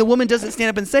wants. And the woman doesn't stand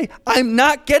up and say, I'm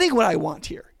not getting what I want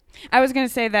here. I was going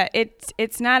to say that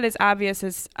it's not as obvious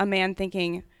as a man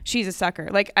thinking she's a sucker.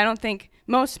 Like, I don't think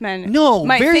most men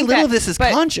might very think little that, of this is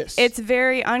conscious. It's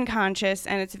very unconscious,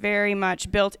 and it's very much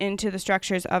built into the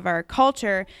structures of our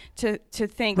culture to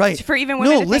think, for even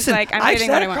women to think like, I'm getting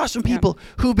what I want. I've sat across from people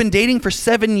who've been dating for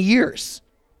 7 years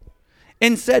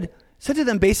and said to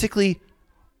them basically,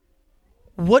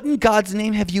 what in God's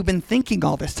name have you been thinking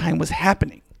all this time was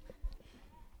happening?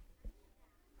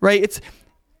 Right? It's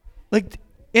like,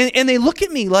 and they look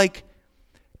at me like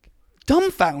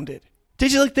dumbfounded.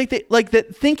 Did you think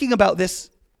that thinking about this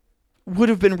would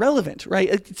have been relevant, right?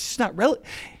 It's just not relevant.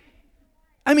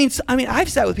 I've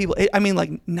sat with people,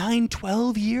 like 9,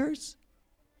 12 years,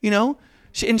 you know?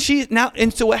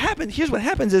 So what happens, here's what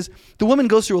happens is the woman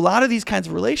goes through a lot of these kinds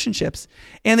of relationships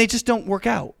and they just don't work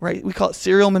out, right? We call it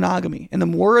serial monogamy. And the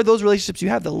more of those relationships you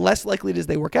have, the less likely it is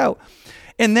they work out.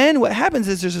 And then what happens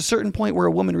is there's a certain point where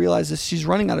a woman realizes she's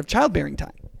running out of childbearing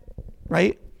time,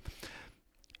 right?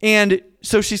 And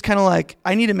so she's kind of like,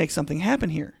 I need to make something happen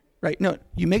here, right? No,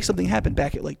 you make something happen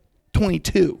back at like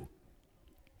 22,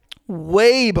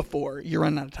 way before you're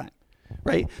running out of time.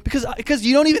 right? Because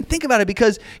you don't even think about it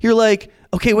because you're like,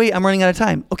 okay, wait, I'm running out of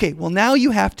time. Okay, well now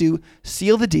you have to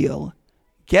seal the deal,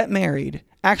 get married,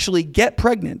 actually get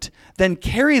pregnant, then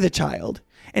carry the child,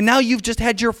 and now you've just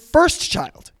had your first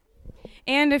child.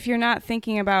 And if you're not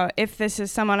thinking about if this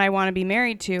is someone I want to be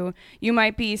married to, you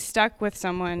might be stuck with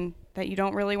someone that you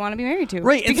don't really want to be married to.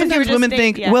 Right, and sometimes women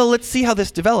think, well, let's see how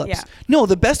this develops. Yeah. No,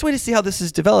 the best way to see how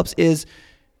this develops is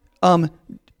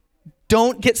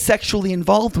don't get sexually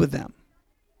involved with them.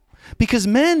 Because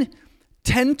men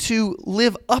tend to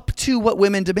live up to what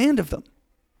women demand of them,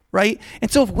 right? And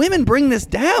so if women bring this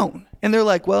down and they're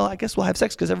like, well, I guess we'll have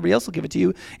sex because everybody else will give it to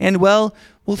you, and well,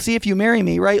 we'll see if you marry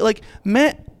me, right? Like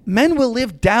men will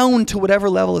live down to whatever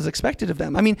level is expected of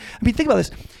them. I mean, think about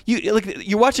this.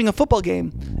 You're watching a football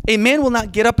game. A man will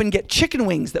not get up and get chicken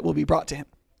wings that will be brought to him.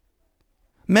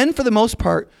 Men, for the most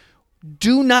part,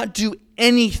 do not do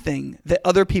anything that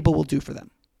other people will do for them.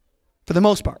 For the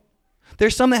most part.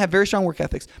 There's some that have very strong work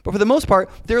ethics, but for the most part,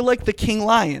 they're like the king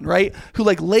lion, right? Who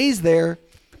like lays there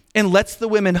and lets the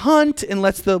women hunt and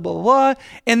lets the blah, blah, blah.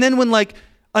 And then when like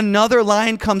another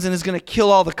lion comes and is going to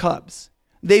kill all the cubs,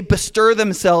 they bestir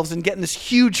themselves and get in this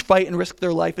huge fight and risk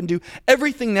their life and do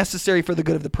everything necessary for the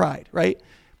good of the pride, right?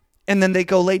 And then they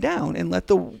go lay down and let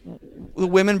the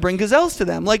women bring gazelles to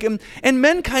them. Like, and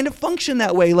men kind of function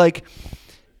that way. Like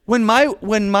when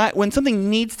something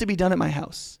needs to be done at my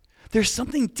house, there's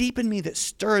something deep in me that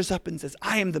stirs up and says,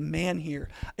 I am the man here.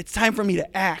 It's time for me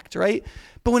to act, right?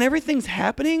 But when everything's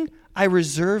happening, I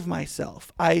reserve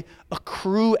myself. I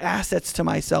accrue assets to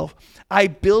myself. I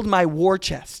build my war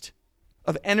chest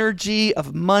of energy,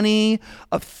 of money,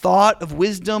 of thought, of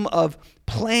wisdom, of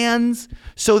plans,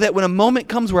 so that when a moment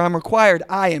comes where I'm required,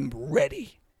 I am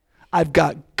ready. I've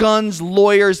got guns,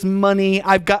 lawyers, money.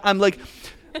 I've got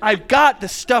the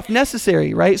stuff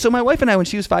necessary, right? So my wife and I, when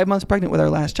she was 5 months pregnant with our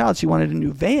last child, she wanted a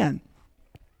new van.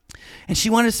 And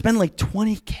she wanted to spend like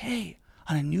 $20K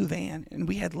on a new van. And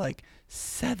we had like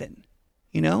 7,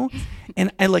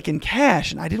 and like in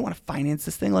cash. And I didn't want to finance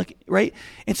this thing, like, right?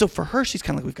 And so for her, she's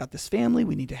kind of like, we've got this family.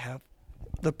 We need to have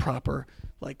the proper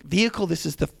like vehicle. This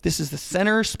is the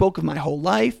center spoke of my whole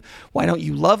life. Why don't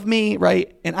you love me,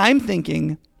 right? And I'm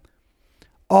thinking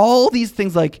all these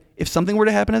things, like if something were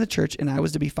to happen at the church and I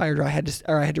was to be fired or I had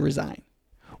to resign,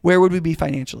 where would we be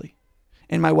financially?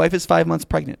 And my wife is 5 months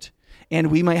pregnant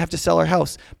and we might have to sell our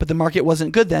house, but the market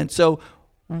wasn't good then. So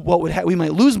we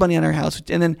might lose money on our house.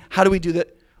 And then how do we do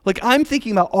that? Like I'm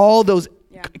thinking about all those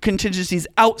contingencies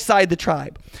outside the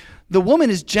tribe. The woman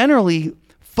is generally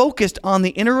focused on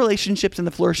the interrelationships and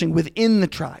the flourishing within the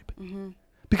tribe. Mm-hmm.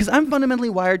 Because I'm fundamentally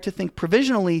wired to think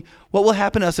provisionally what will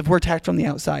happen to us if we're attacked from the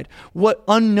outside. What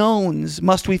unknowns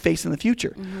must we face in the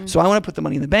future? Mm-hmm. So I want to put the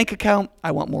money in the bank account.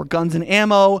 I want more guns and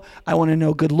ammo. I want to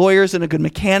know good lawyers and a good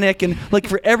mechanic. And like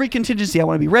for every contingency, I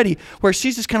want to be ready. Where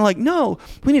she's just kind of like, no,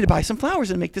 we need to buy some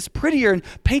flowers and make this prettier and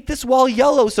paint this wall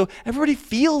yellow so everybody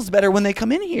feels better when they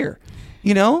come in here,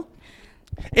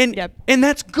 And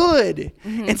that's good.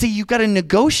 Mm-hmm. And so you've got to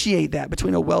negotiate that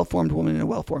between a well-formed woman and a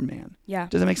well-formed man. Yeah.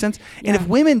 Does that make sense? Yeah. And if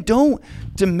women don't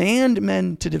demand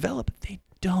men to develop, they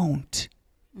don't.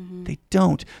 Mm-hmm. They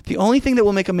don't. The only thing that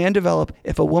will make a man develop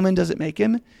if a woman doesn't make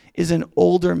him is an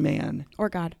older man. Or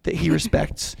God. That he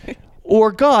respects.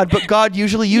 Or God, but God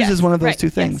usually uses one of those two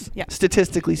things,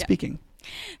 statistically speaking.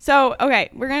 So, okay,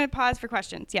 we're going to pause for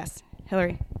questions. Yes,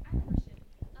 Hillary.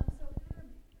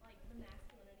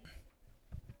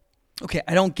 Okay,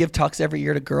 I don't give talks every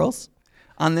year to girls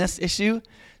on this issue.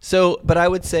 So, but I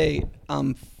would say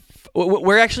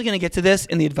we're actually going to get to this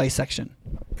in the advice section.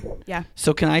 Yeah.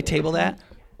 So can I table that?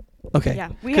 Okay. Yeah.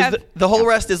 Because the whole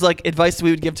rest is like advice we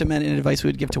would give to men and advice we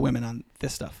would give to women on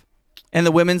this stuff. And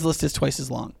the women's list is twice as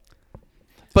long.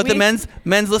 But the men's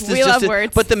list is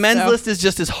list is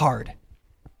just as hard.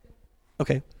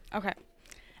 Okay. Okay.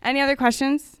 Any other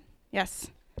questions?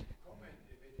 Yes.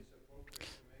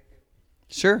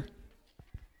 Sure.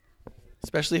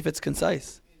 Especially if it's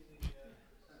concise.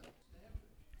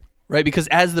 Right? Because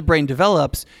as the brain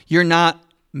develops, you're not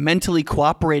mentally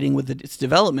cooperating with its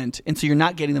development, and so you're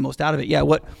not getting the most out of it. Yeah,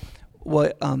 what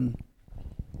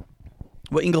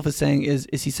Ingolf is saying is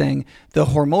he's saying the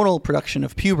hormonal production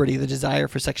of puberty, the desire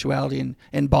for sexuality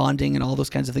and bonding and all those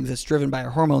kinds of things that's driven by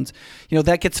our hormones,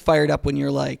 that gets fired up when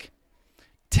you're like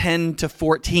 10 to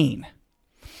 14.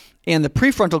 And the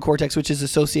prefrontal cortex, which is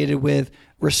associated with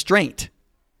restraint,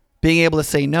 being able to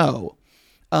say no.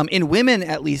 In women,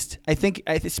 at least, I think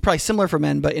it's probably similar for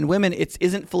men, but in women, it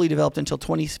isn't fully developed until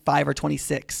 25 or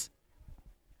 26.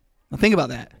 Now think about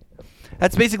that.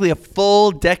 That's basically a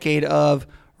full decade of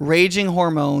raging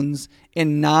hormones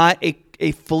and not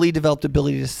a fully developed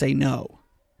ability to say no.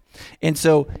 And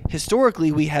so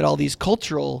historically, we had all these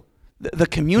cultural, the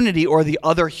community or the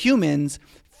other humans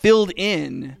filled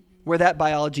in where that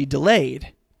biology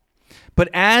delayed. But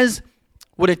as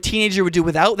what a teenager would do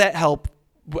without that help,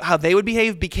 how they would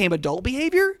behave became adult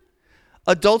behavior,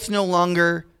 adults no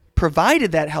longer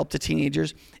provided that help to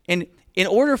teenagers. And in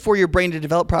order for your brain to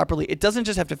develop properly, it doesn't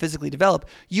just have to physically develop.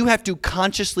 You have to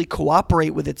consciously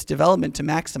cooperate with its development to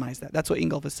maximize that. That's what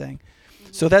Ingolf is saying.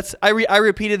 So that's I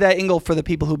repeated that, Ingolf, for the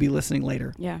people who'll be listening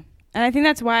later. Yeah. And I think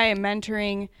that's why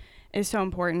mentoring is so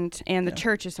important and the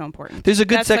church is so important. There's a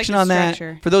good That's section like on that.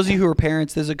 structure. For those of you who are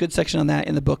parents, there's a good section on that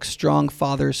in the book Strong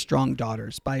Fathers, Strong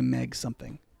Daughters by Meg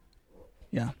something.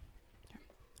 Yeah,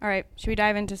 All right. Should we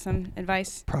dive into some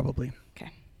advice? probably.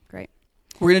 Okay. Great.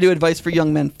 We're going to do advice for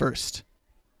young men first.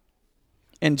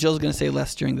 And Jill's going to say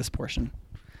less during this portion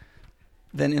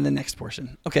than in the next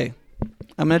portion. Okay.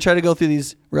 I'm going to try to go through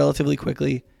these relatively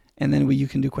quickly, and then you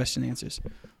can do question and answers.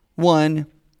 1,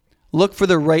 look for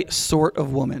the right sort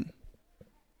of woman,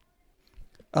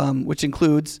 which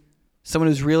includes someone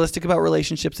who's realistic about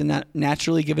relationships and not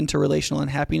naturally given to relational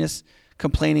unhappiness,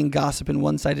 complaining, gossip, and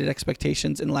one-sided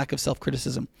expectations, and lack of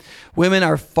self-criticism. Women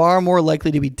are far more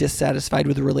likely to be dissatisfied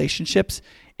with relationships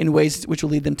in ways which will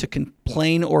lead them to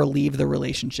complain or leave the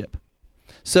relationship.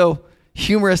 So,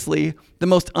 humorously, the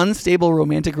most unstable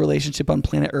romantic relationship on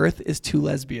planet Earth is 2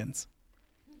 lesbians.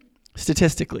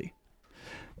 Statistically.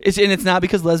 It's not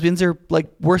because lesbians are like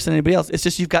worse than anybody else. It's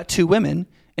just you've got 2 women,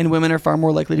 and women are far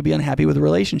more likely to be unhappy with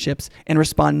relationships and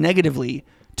respond negatively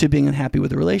to being unhappy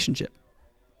with a relationship.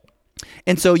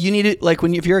 And so you need to, like,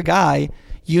 if you're a guy,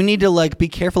 you need to like be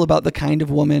careful about the kind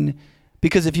of woman,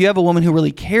 because if you have a woman who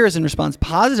really cares and responds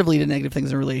positively to negative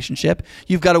things in a relationship,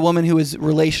 you've got a woman who is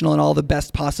relational in all the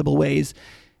best possible ways,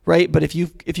 right? But if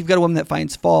you've got a woman that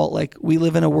finds fault, like, we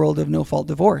live in a world of no fault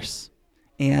divorce,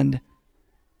 and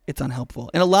it's unhelpful.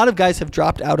 And a lot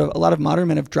of modern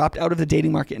men have dropped out of the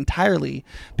dating market entirely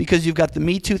because you've got the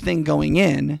Me Too thing going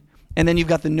in, and then you've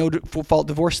got the no fault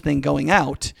divorce thing going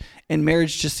out, and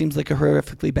marriage just seems like a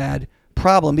horrifically bad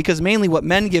problem, because mainly what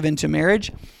men give into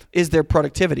marriage is their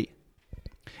productivity.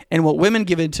 And what women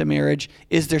give into marriage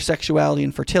is their sexuality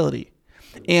and fertility.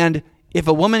 And if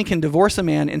a woman can divorce a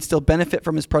man and still benefit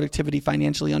from his productivity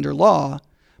financially under law,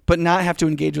 but not have to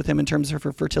engage with him in terms of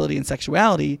her fertility and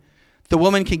sexuality, the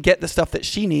woman can get the stuff that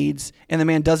she needs, and the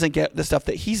man doesn't get the stuff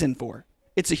that he's in for.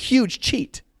 It's a huge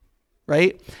cheat,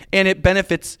 right? And it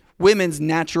benefits women's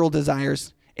natural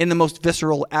desires in the most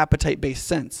visceral, appetite-based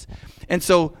sense. And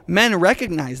so men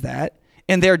recognize that,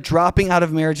 and they're dropping out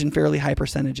of marriage in fairly high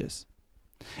percentages.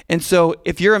 And so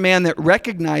if you're a man that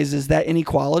recognizes that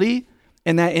inequality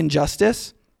and that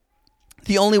injustice,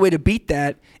 the only way to beat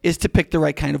that is to pick the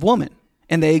right kind of woman.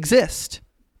 And they exist.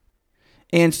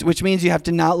 And which means you have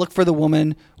to not look for the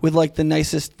woman with like the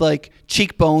nicest like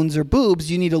cheekbones or boobs.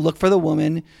 You need to look for the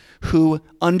woman who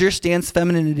understands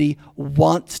femininity,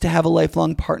 wants to have a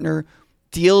lifelong partner,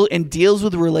 deals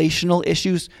with relational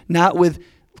issues, not with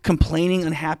complaining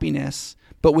unhappiness,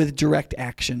 but with direct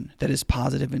action that is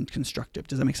positive and constructive.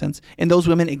 Does that make sense? And those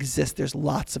women exist. There's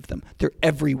lots of them. They're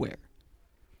everywhere.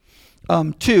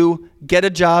 2, get a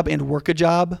job and work a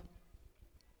job.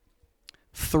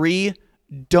 3,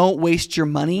 don't waste your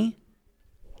money.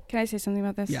 Can I say something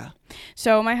about this? Yeah.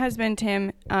 So my husband,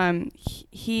 Tim,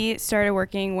 he started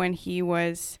working when he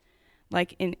was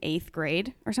like in 8th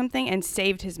grade or something and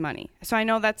saved his money. So I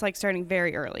know that's like starting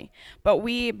very early. But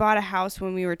we bought a house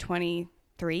when we were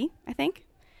 23, I think.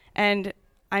 And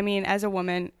I mean, as a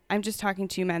woman, I'm just talking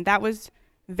to you men, that was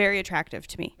very attractive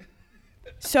to me.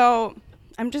 So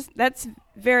that's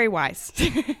very wise.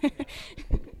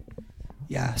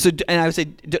 Yeah. So, and I would say,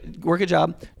 work a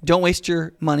job, don't waste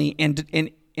your money, and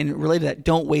related to that,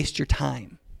 don't waste your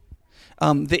time.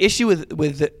 The issue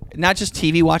with not just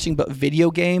TV watching, but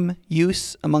video game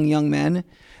use among young men,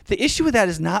 the issue with that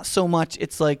is not so much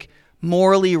it's like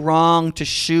morally wrong to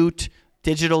shoot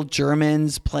digital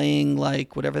Germans playing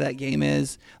like whatever that game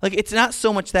is. Like, it's not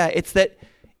so much that, it's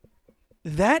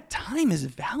that time is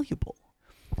valuable.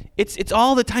 It's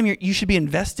all the time you should be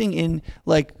investing in,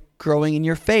 like, growing in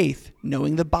your faith,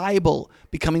 knowing the Bible,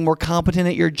 becoming more competent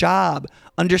at your job,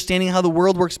 understanding how the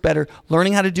world works better,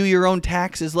 learning how to do your own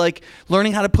taxes, like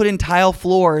learning how to put in tile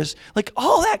floors, like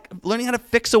all that, learning how to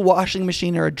fix a washing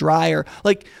machine or a dryer,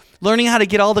 like learning how to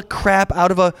get all the crap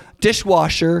out of a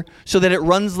dishwasher so that it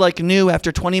runs like new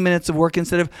after 20 minutes of work,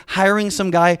 instead of hiring some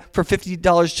guy for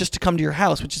 $50 just to come to your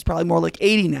house, which is probably more like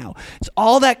 $80 now. It's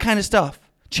all that kind of stuff.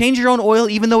 Change your own oil,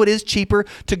 even though it is cheaper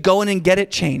to go in and get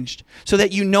it changed, so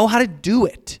that you know how to do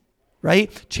it,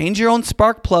 right? Change your own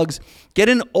spark plugs. Get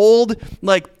an old,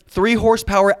 like, 3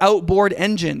 horsepower outboard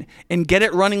engine and get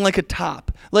it running like a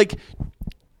top. Like,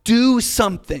 do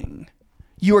something.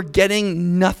 You are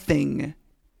getting nothing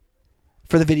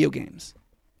for the video games.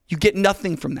 You get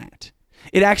nothing from that.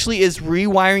 It actually is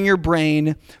rewiring your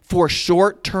brain for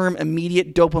short-term,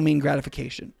 immediate dopamine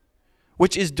gratification,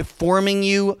 which is deforming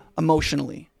you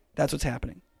emotionally. That's what's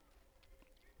happening.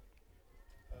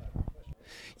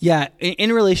 Yeah,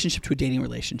 in relationship to a dating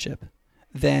relationship,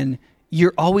 then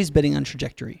you're always betting on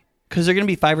trajectory because there are going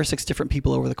to be 5 or 6 different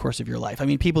people over the course of your life. I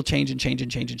mean, people change and change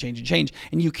and change and change and change,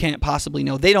 and you can't possibly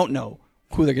know. They don't know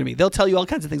who they're going to be. They'll tell you all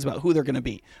kinds of things about who they're going to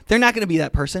be. They're not going to be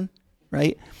that person,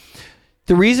 right?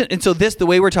 The reason, and so the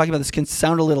way we're talking about this can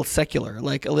sound a little secular,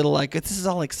 like a little like, this is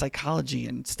all like psychology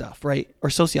and stuff, right? Or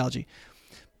sociology.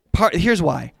 Here's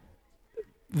why.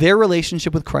 Their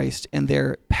relationship with Christ and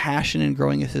their passion in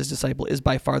growing as his disciple is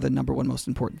by far the number one most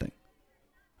important thing.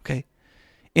 Okay?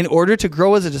 In order to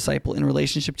grow as a disciple in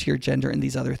relationship to your gender and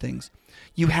these other things,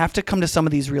 you have to come to some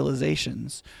of these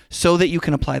realizations so that you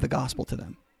can apply the gospel to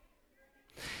them.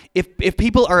 If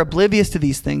people are oblivious to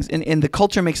these things and the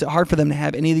culture makes it hard for them to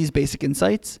have any of these basic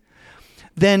insights,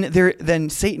 then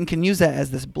Satan can use that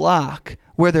as this block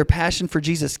where their passion for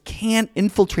Jesus can't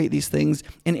infiltrate these things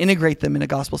and integrate them in a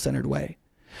gospel-centered way.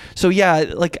 So yeah,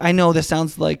 like I know this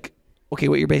sounds like, okay,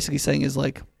 what you're basically saying is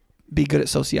like, be good at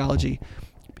sociology.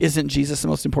 Isn't Jesus the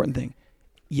most important thing?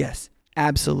 Yes,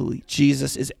 absolutely.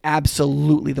 Jesus is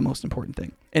absolutely the most important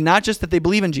thing. And not just that they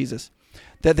believe in Jesus,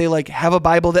 that they like have a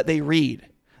Bible that they read,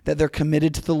 that they're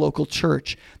committed to the local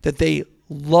church, that they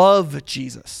love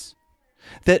Jesus,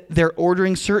 that they're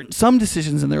ordering some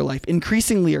decisions in their life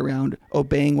increasingly around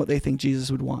obeying what they think Jesus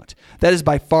would want. That is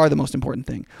by far the most important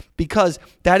thing because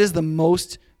that is the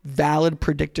most valid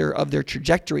predictor of their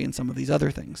trajectory in some of these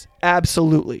other things.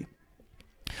 Absolutely.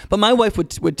 But my wife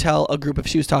would tell a group if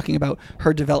she was talking about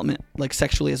her development like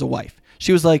sexually as a wife.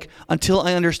 She was like, until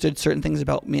I understood certain things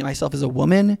about myself as a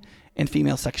woman and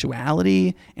female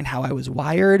sexuality and how I was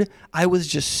wired, I was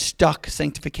just stuck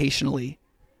sanctificationally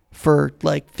for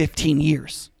like 15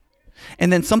 years.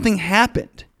 And then something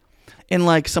happened and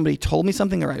like somebody told me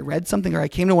something or I read something or I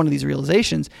came to one of these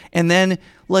realizations. And then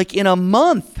like in a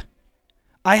month,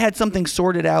 I had something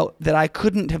sorted out that I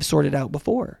couldn't have sorted out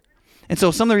before. And so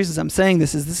some of the reasons I'm saying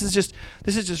this is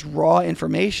just raw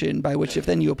information by which if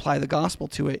then you apply the gospel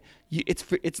to it,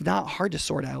 it's not hard to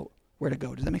sort out where to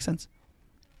go. Does that make sense?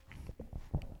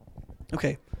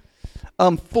 Okay.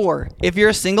 4, if you're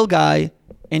a single guy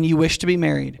and you wish to be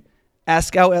married,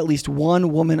 ask out at least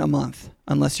one woman a month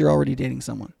unless you're already dating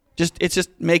someone. Just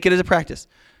make it as a practice.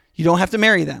 You don't have to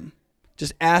marry them.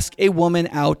 Just ask a woman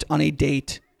out on a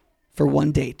date for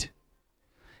one date.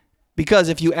 Because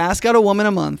if you ask out a woman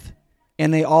a month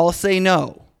and they all say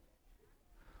no,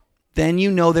 then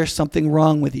you know there's something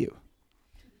wrong with you.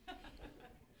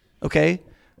 Okay?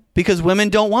 Because women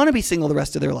don't want to be single the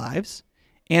rest of their lives.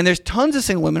 And there's tons of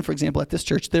single women, for example, at this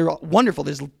church. They're wonderful.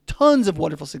 There's tons of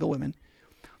wonderful single women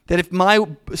that if my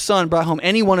son brought home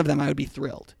any one of them, I would be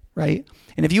thrilled, right?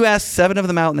 And if you ask 7 of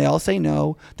them out and they all say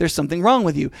no, there's something wrong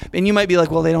with you. And you might be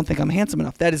like, well, they don't think I'm handsome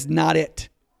enough. That is not it,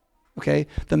 okay?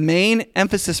 The main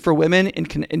emphasis for women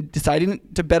in deciding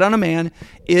to bet on a man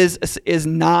is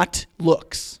not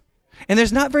looks. And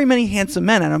there's not very many handsome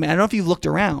men. I don't know if you've looked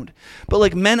around, but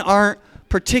like men aren't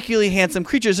particularly handsome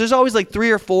creatures. There's always like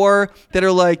 3 or 4 that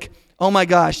are like, oh my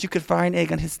gosh, you could fry an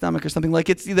egg on his stomach or something. Like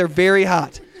they're very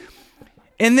hot.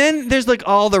 And then there's like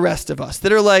all the rest of us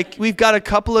that are like, we've got a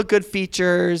couple of good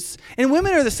features. And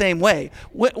women are the same way.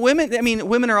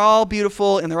 Women are all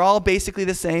beautiful and they're all basically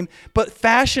the same. But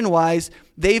fashion-wise,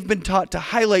 they've been taught to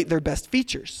highlight their best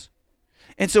features.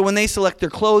 And so when they select their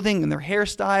clothing and their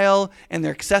hairstyle and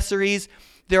their accessories,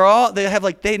 they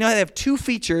have 2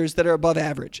 features that are above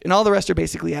average, and all the rest are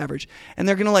basically average. And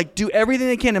they're gonna like do everything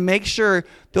they can to make sure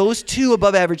those 2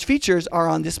 above average features are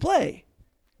on display,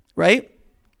 right?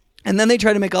 And then they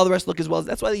try to make all the rest look as well.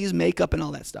 That's why they use makeup and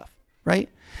all that stuff, right?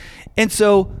 And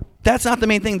so that's not the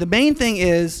main thing. The main thing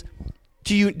is,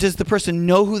 does the person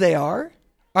know who they are?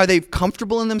 Are they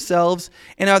comfortable in themselves?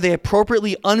 And are they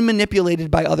appropriately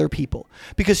unmanipulated by other people?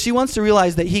 Because she wants to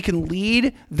realize that he can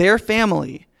lead their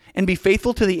family and be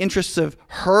faithful to the interests of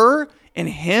her and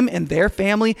him and their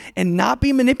family and not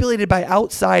be manipulated by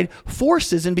outside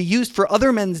forces and be used for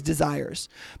other men's desires.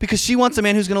 Because she wants a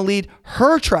man who's going to lead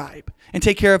her tribe and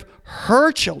take care of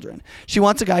her children. She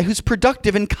wants a guy who's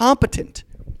productive and competent.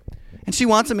 And she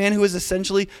wants a man who is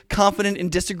essentially confident and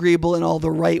disagreeable in all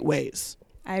the right ways.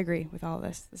 I agree with all of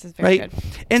this. This is very good.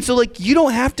 And so like you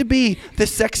don't have to be the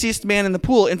sexiest man in the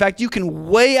pool. In fact, you can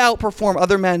way outperform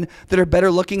other men that are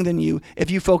better looking than you if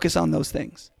you focus on those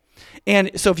things.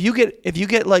 And so if you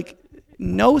get like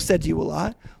no said to you a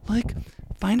lot, like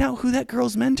find out who that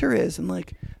girl's mentor is and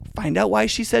like find out why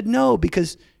she said no,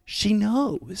 because she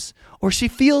knows or she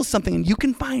feels something and you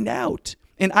can find out.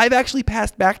 And I've actually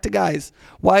passed back to guys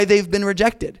why they've been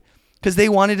rejected because they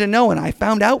wanted to know and I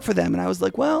found out for them and I was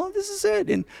like, well, this is it.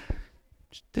 And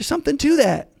there's something to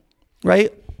that,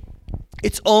 right?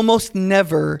 It's almost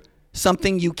never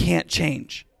something you can't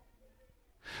change.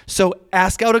 So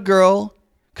ask out a girl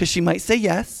because she might say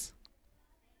yes.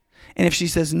 And if she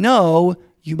says no,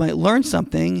 you might learn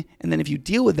something. And then if you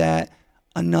deal with that,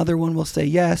 another one will say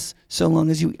yes, so long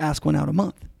as you ask one out a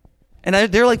month. And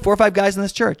there are like 4 or 5 guys in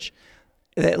this church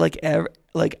that like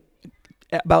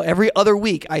about every other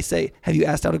week I say, have you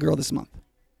asked out a girl this month?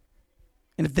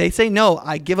 And if they say no,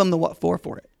 I give them the what for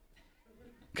it.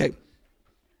 Okay.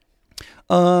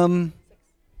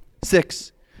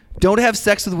 6, don't have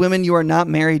sex with women you are not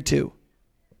married to.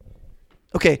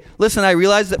 Okay, listen, I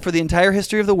realize that for the entire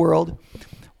history of the world,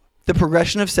 the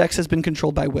progression of sex has been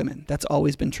controlled by women. That's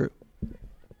always been true.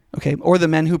 Okay, or the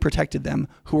men who protected them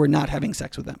who were not having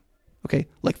sex with them. Okay,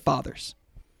 like fathers.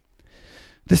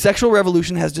 The sexual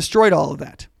revolution has destroyed all of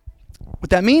that. What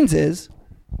that means is,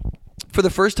 for the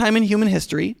first time in human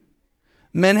history,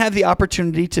 men have the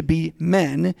opportunity to be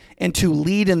men and to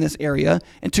lead in this area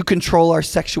and to control our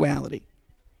sexuality.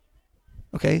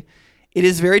 Okay? It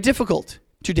is very difficult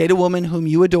to date a woman whom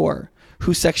you adore,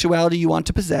 whose sexuality you want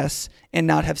to possess, and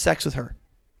not have sex with her.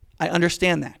 I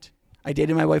understand that. I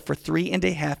dated my wife for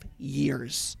 3.5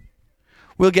 years.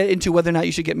 We'll get into whether or not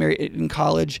you should get married in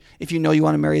college if you know you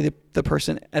want to marry the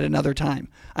person at another time.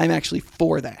 I'm actually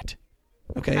for that.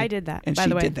 Okay? I did that, and by she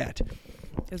the way. did that.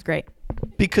 It was great.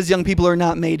 Because young people are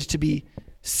not made to be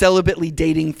celibately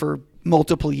dating for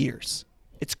multiple years.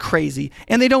 It's crazy.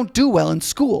 And they don't do well in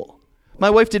school. My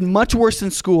wife did much worse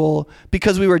in school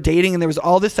because we were dating and there was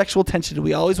all this sexual tension.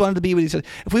 We always wanted to be with each other.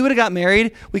 If we would have got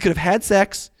married, we could have had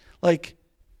sex, like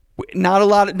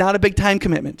not a big time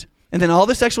commitment. And then all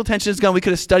the sexual tension is gone. We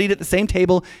could have studied at the same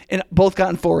table and both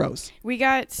gotten 4.0s. We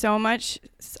got so much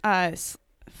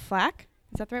flack.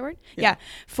 Is that the right word? Yeah.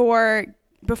 For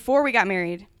before we got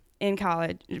married in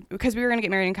college, because we were going to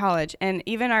get married in college, and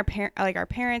even our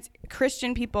parents,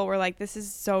 Christian people, were like, "This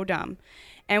is so dumb,"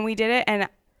 and we did it, and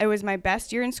it was my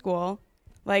best year in school.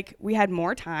 Like, we had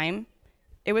more time.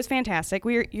 It was fantastic.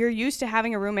 You're used to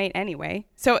having a roommate anyway,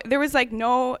 so there was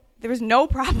no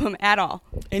problem at all.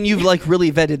 And you've like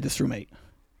really vetted this roommate,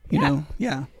 you know?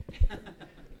 Yeah.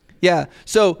 Yeah.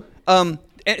 So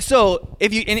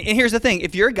if you, and here's the thing,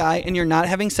 if you're a guy and you're not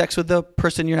having sex with the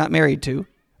person you're not married to,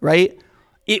 right?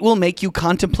 It will make you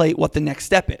contemplate what the next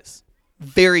step is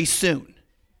very soon.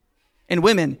 And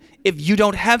women, if you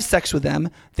don't have sex with them,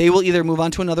 they will either move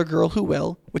on to another girl who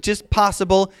will, which is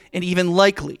possible and even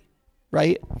likely,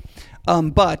 right?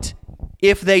 But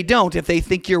if they don't, if they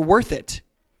think you're worth it,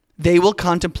 they will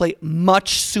contemplate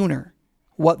much sooner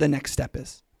what the next step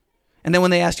is. And then when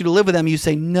they ask you to live with them, you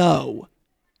say no.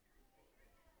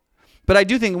 But I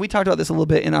do think, and we talked about this a little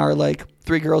bit in our like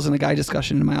 3 girls and a guy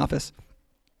discussion in my office,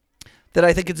 that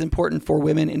I think it's important for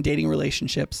women in dating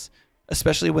relationships,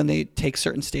 especially when they take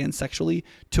certain stands sexually,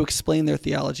 to explain their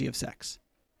theology of sex.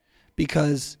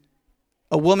 Because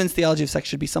a woman's theology of sex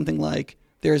should be something like,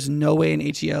 there's no way in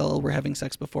HEL we're having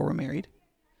sex before we're married.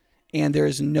 And there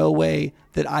is no way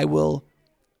that I will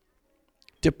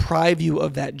deprive you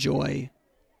of that joy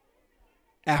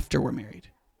after we're married.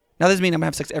 Now, that doesn't mean I'm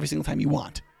going to have sex every single time you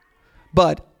want.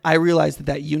 But I realize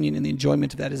that union and the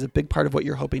enjoyment of that is a big part of what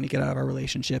you're hoping to get out of our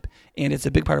relationship. And it's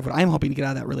a big part of what I'm hoping to get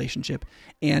out of that relationship.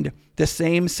 And the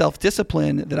same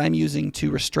self-discipline that I'm using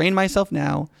to restrain myself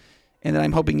now and that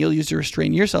I'm hoping you'll use to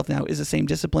restrain yourself now is the same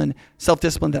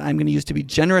self-discipline that I'm going to use to be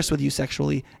generous with you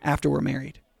sexually after we're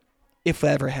married. If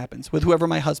that ever happens, with whoever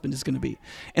my husband is going to be.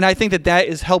 And I think that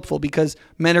is helpful because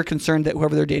men are concerned that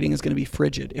whoever they're dating is going to be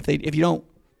frigid. If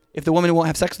the woman won't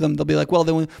have sex with them, they'll be like, well,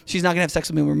 then she's not going to have sex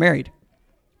with me when we're married.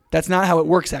 That's not how it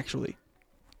works, actually.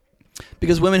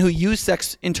 Because women who use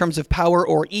sex in terms of power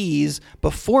or ease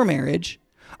before marriage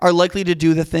are likely to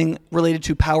do the thing related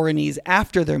to power and ease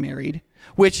after they're married,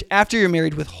 which after you're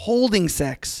married, withholding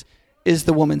sex is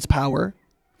the woman's power.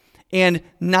 And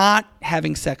not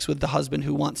having sex with the husband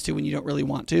who wants to when you don't really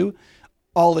want to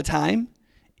all the time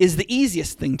is the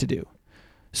easiest thing to do.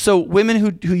 So women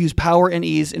who use power and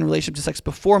ease in relationship to sex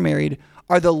before married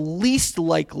are the least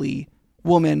likely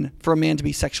woman for a man to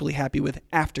be sexually happy with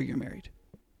after you're married.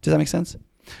 Does that make sense?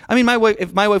 I mean,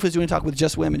 if my wife was doing a talk with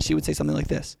just women, she would say something like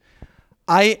this.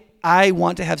 I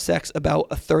want to have sex about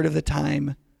 1/3 of the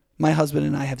time my husband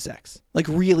and I have sex. Like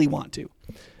really want to.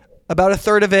 About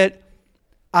 1/3 of it,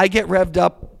 I get revved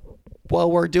up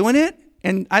while we're doing it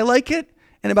and I like it.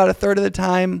 And about a third of the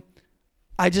time,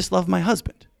 I just love my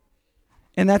husband.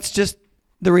 And that's just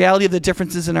the reality of the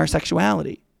differences in our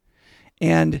sexuality.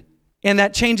 And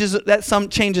that changes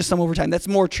some over time. That's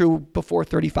more true before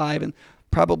 35 and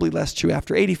probably less true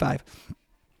after 85.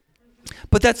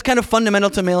 But that's kind of fundamental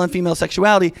to male and female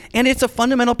sexuality. And it's a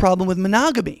fundamental problem with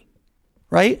monogamy,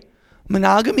 right?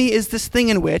 Monogamy is this thing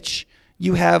in which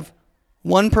you have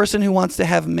one person who wants to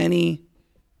have many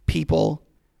people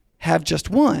have just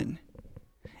one.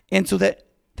 And so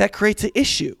that creates an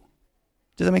issue.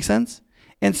 Does that make sense?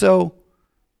 And so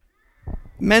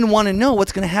men want to know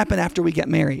what's going to happen after we get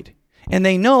married. And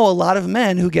they know a lot of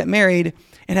men who get married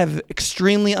and have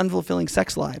extremely unfulfilling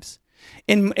sex lives.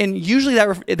 And usually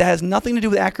that has nothing to do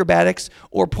with acrobatics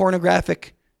or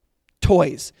pornographic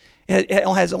toys. It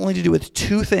has only to do with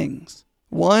two things.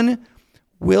 One,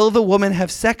 will the woman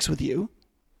have sex with you?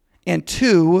 And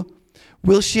two,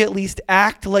 will she at least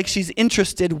act like she's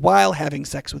interested while having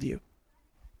sex with you?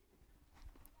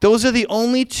 Those are the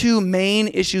only two main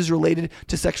issues related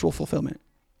to sexual fulfillment.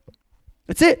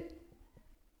 That's it,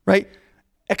 right?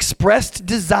 Expressed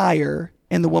desire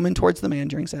in the woman towards the man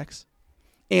during sex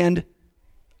and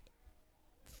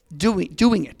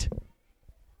doing it.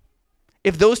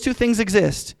 If those two things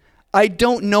exist, I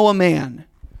don't know a man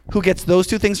who gets those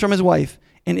two things from his wife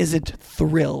and isn't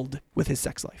thrilled with his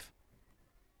sex life.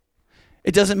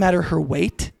 It doesn't matter her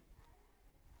weight.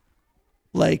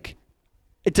 It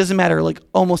doesn't matter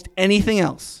almost anything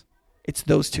else. It's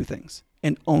those two things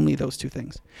and only those two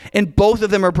things. And both of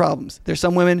them are problems. There's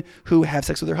some women who have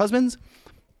sex with their husbands,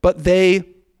 but they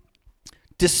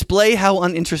display how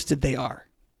uninterested they are.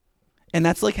 And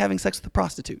that's like having sex with a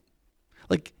prostitute.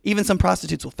 Even some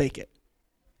prostitutes will fake it.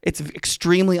 It's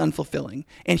extremely unfulfilling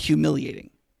and humiliating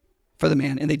for the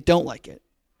man, and they don't like it.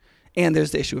 And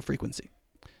there's the issue of frequency.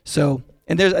 So,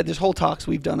 and there's whole talks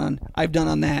I've done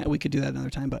on that. We could do that another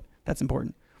time, but that's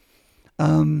important.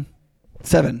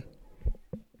 7.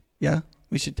 Yeah,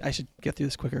 I should get through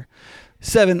this quicker.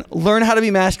 7, learn how to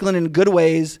be masculine in good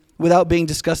ways without being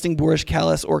disgusting, boorish,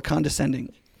 callous, or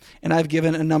condescending. And I've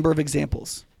given a number of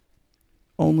examples.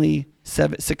 Only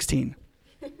 16.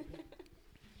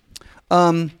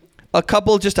 A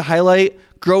couple just to highlight: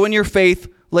 grow in your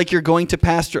faith like you're going to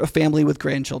pastor a family with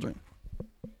grandchildren.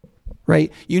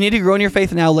 Right? You need to grow in your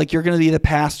faith now like you're going to be the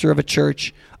pastor of a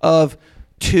church of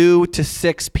 2 to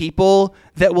 6 people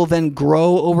that will then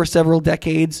grow over several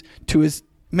decades to as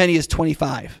many as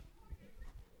 25.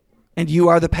 And you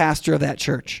are the pastor of that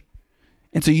church.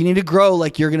 And so you need to grow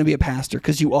like you're going to be a pastor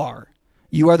because you are.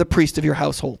 You are the priest of your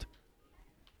household.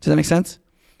 Does that make sense?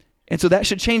 And so that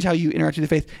should change how you interact with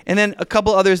the faith. And then a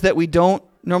couple others that we don't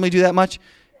normally do that much.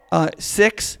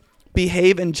 6,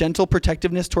 behave in gentle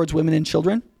protectiveness towards women and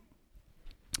children.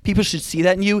 People should see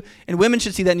that in you, and women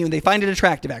should see that in you, and they find it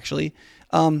attractive, actually.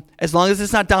 As long as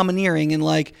it's not domineering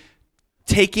and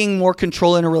taking more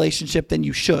control in a relationship than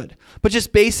you should. But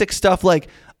just basic stuff like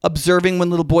observing when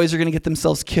little boys are going to get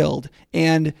themselves killed,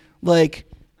 and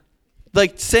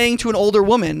saying to an older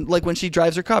woman, when she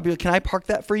drives her car, be like, can I park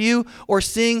that for you? Or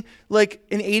seeing an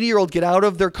 80-year-old get out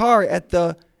of their car at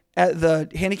the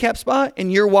handicap spot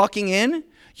and you're walking in,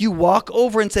 you walk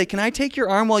over and say, can I take your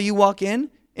arm while you walk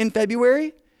in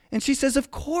February? And she says,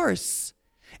 of course.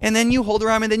 And then you hold her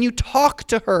arm and then you talk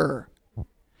to her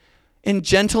in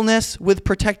gentleness with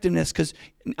protectiveness, because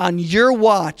on your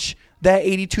watch, that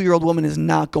 82-year-old woman is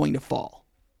not going to fall.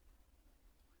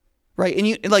 Right? And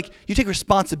you take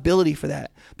responsibility for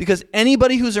that, because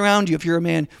anybody who's around you, if you're a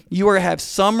man, you are to have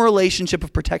some relationship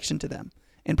of protection to them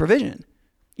and provision,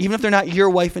 even if they're not your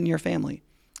wife and your family.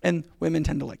 And women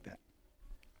tend to like that.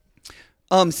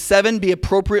 7, be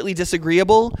appropriately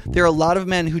disagreeable. There are a lot of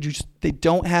men who they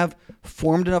don't have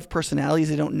formed enough personalities.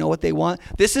 They don't know what they want.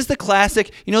 This is the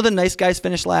classic, the nice guys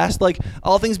finish last.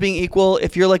 All things being equal,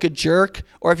 if you're a jerk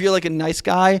or if you're a nice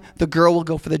guy, the girl will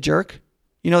go for the jerk.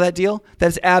 You know that deal? That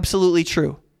is absolutely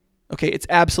true. Okay, it's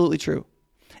absolutely true.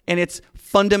 And it's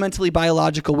fundamentally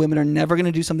biological. Women are never going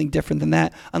to do something different than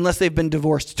that unless they've been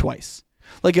divorced twice.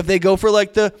 If they go for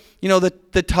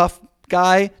the tough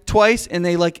guy twice and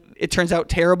they it turns out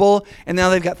terrible and now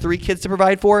they've got 3 kids to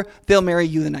provide for, they'll marry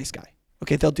you, the nice guy.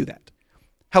 Okay, they'll do that.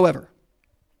 However,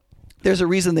 there's a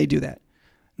reason they do that.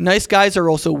 Nice guys are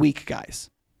also weak guys.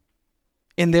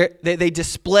 And they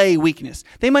display weakness.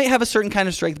 They might have a certain kind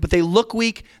of strength, but they look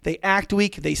weak, they act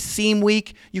weak, they seem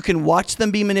weak. You can watch them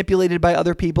be manipulated by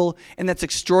other people, and that's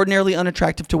extraordinarily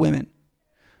unattractive to women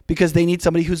because they need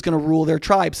somebody who's going to rule their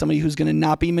tribe, somebody who's going to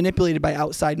not be manipulated by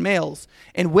outside males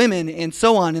and women and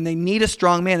so on, and they need a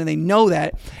strong man, and they know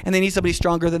that, and they need somebody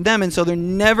stronger than them, and so they're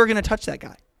never going to touch that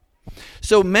guy.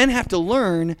 So men have to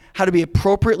learn how to be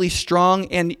appropriately strong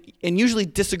and usually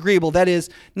disagreeable. That is,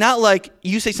 not like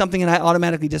you say something and I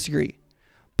automatically disagree.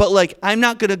 But like, I'm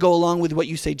not going to go along with what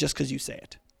you say just because you say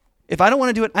it. If I don't want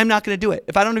to do it, I'm not going to do it.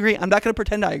 If I don't agree, I'm not going to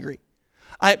pretend I agree.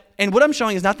 And what I'm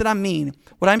showing is not that I'm mean.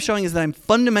 What I'm showing is that I'm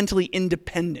fundamentally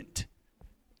independent.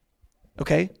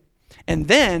 Okay? And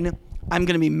then I'm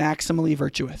going to be maximally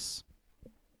virtuous.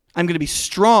 I'm going to be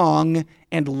strong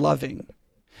and loving.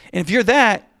 And if you're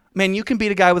that, man, you can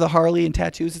beat a guy with a Harley and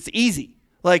tattoos. It's easy.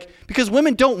 Like, because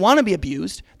women don't want to be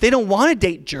abused. They don't want to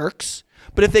date jerks.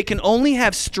 But if they can only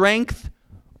have strength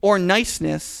or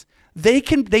niceness, they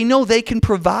know they can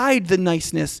provide the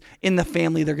niceness in the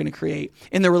family they're going to create,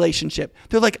 in the relationship.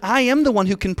 They're like, I am the one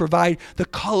who can provide the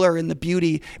color and the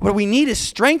beauty. What we need is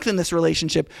strength in this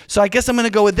relationship. So I guess I'm going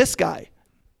to go with this guy,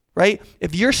 right?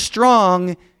 If you're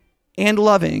strong and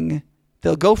loving,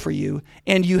 they'll go for you.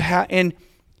 And you have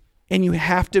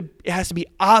to, it has to be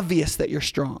obvious that you're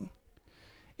strong.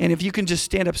 And if you can just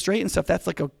stand up straight and stuff, that's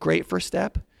like a great first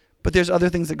step. But there's other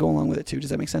things that go along with it too.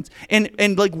 Does that make sense?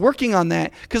 And like working on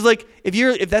that, because like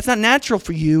if that's not natural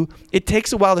for you, it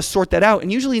takes a while to sort that out.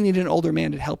 And usually you need an older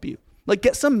man to help you. Like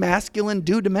get some masculine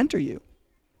dude to mentor you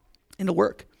and to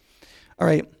work. All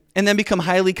right. And then become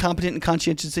highly competent and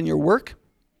conscientious in your work.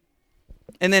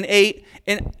 And then 8,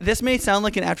 and this may sound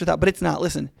like an afterthought, but it's not.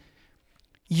 Listen,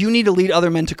 you need to lead other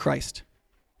men to Christ.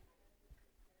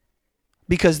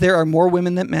 Because there are more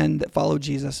women than men that follow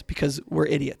Jesus because we're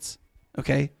idiots.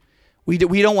 Okay? We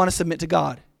don't want to submit to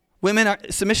God.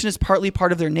 Submission is partly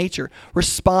part of their nature.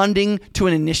 Responding to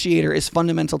an initiator is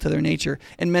fundamental to their nature,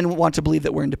 and men want to believe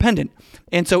that we're independent.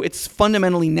 And so it's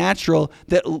fundamentally natural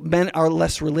that men are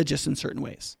less religious in certain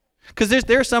ways. Because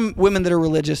there are some women that are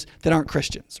religious that aren't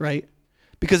Christians, right?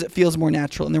 Because it feels more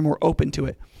natural and they're more open to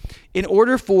it. In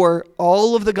order for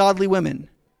all of the godly women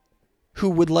who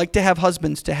would like to have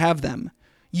husbands to have them,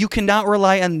 you cannot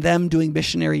rely on them doing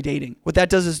missionary dating. What that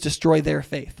does is destroy their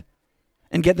faith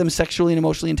and get them sexually and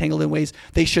emotionally entangled in ways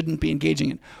they shouldn't be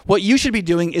engaging in. What you should be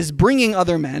doing is bringing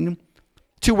other men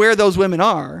to where those women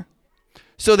are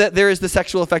so that there is the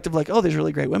sexual effect of like, oh, there's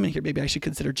really great women here. Maybe I should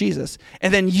consider Jesus.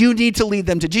 And then you need to lead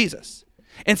them to Jesus.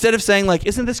 Instead of saying like,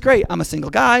 isn't this great? I'm a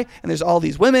single guy and there's all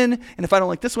these women. And if I don't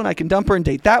like this one, I can dump her and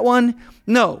date that one.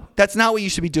 No, that's not what you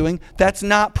should be doing. That's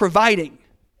not providing.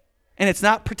 And it's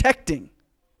not protecting.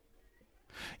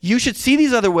 You should see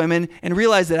these other women and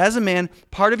realize that as a man,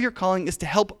 part of your calling is to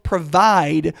help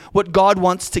provide what God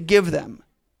wants to give them.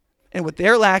 And what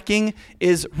they're lacking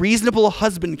is reasonable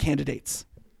husband candidates.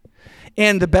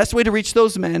 And the best way to reach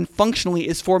those men functionally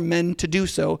is for men to do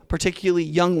so, particularly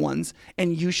young ones,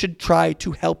 and you should try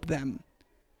to help them.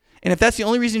 And if that's the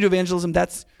only reason you do evangelism,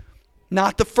 that's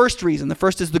not the first reason. The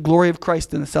first is the glory of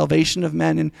Christ and the salvation of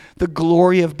men and the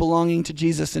glory of belonging to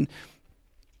Jesus and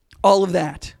all of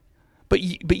that. But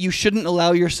you shouldn't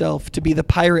allow yourself to be the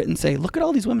pirate and say, look at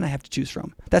all these women I have to choose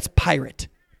from. That's pirate.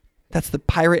 That's the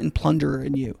pirate and plunderer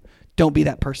in you. Don't be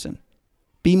that person.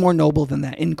 Be more noble than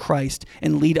that in Christ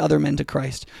and lead other men to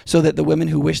Christ so that the women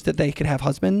who wish that they could have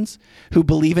husbands, who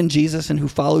believe in Jesus and who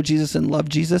follow Jesus and love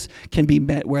Jesus can be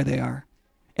met where they are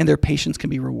and their patience can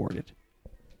be rewarded.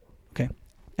 Okay.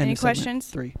 Any questions?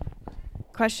 3.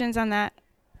 Questions on that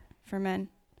for men?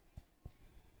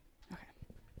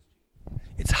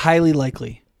 It's highly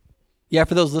likely. Yeah,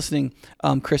 for those listening,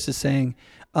 Chris is saying,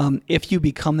 if you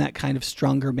become that kind of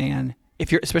stronger man,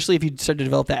 especially if you start to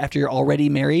develop that after you're already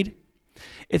married,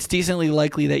 it's decently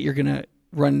likely that you're going to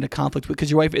run into conflict because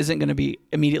your wife isn't going to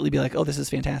immediately be like, "Oh, this is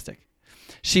fantastic."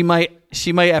 She might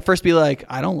at first be like,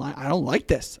 "I don't like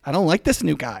this. I don't like this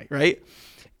new guy," right?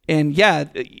 And yeah,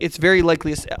 it's very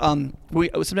likely. Sometimes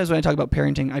when I talk about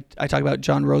parenting, I talk about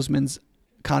John Roseman's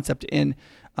concept in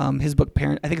his book,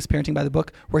 I think it's Parenting by the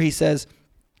Book, where he says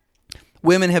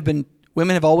women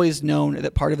have always known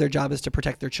that part of their job is to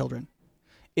protect their children.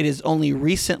 It is only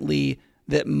recently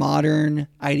that modern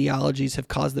ideologies have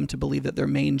caused them to believe that their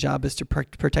main job is to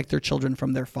protect their children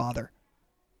from their father.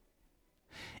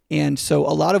 And so a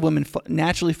lot of women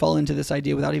naturally fall into this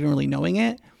idea without even really knowing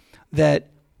it, that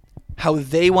how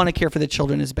they want to care for the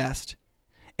children is best.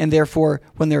 And therefore,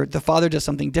 when the father does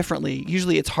something differently,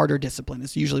 usually it's harder discipline.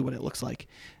 It's usually what it looks like.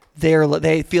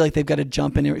 They feel like they've got to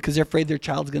jump in because they're afraid their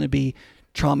child's going to be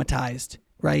traumatized,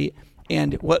 right?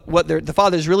 And what the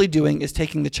father's really doing is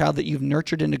taking the child that you've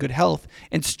nurtured into good health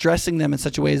and stressing them in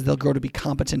such a way as they'll grow to be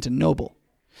competent and noble.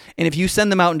 And if you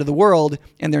send them out into the world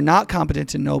and they're not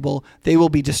competent and noble, they will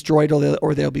be destroyed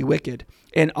or they'll be wicked.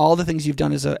 And all the things you've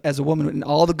done as a woman and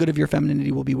all the good of your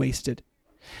femininity will be wasted.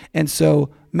 And so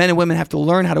men and women have to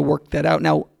learn how to work that out.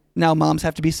 Now moms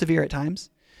have to be severe at times.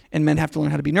 and men have to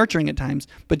learn how to be nurturing at times.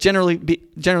 But generally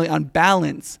on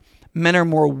balance, men are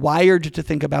more wired to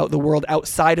think about the world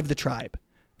outside of the tribe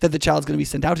that the child's going to be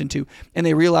sent out into. And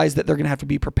they realize that they're going to have to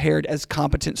be prepared as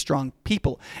competent, strong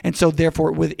people. And so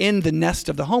therefore, within the nest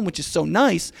of the home, which is so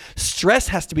nice, stress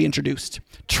has to be introduced.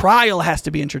 Trial has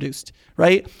to be introduced,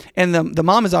 right? And the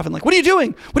mom is often like, what are you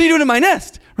doing? What are you doing in my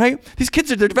nest, right? These kids,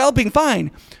 they're developing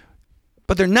fine.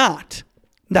 But they're not.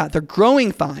 They're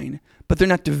growing fine, but they're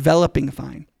not developing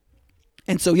fine.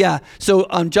 And so,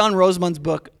 John Rosemond's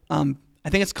book, I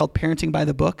think it's called Parenting by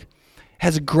the Book,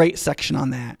 has a great section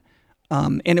on that.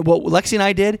 And what Lexi and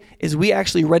I did is we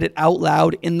actually read it out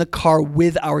loud in the car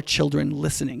with our children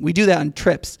listening. We do that on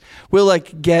trips. We'll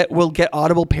get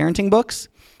Audible parenting books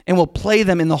and we'll play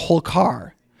them in the whole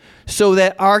car so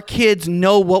that our kids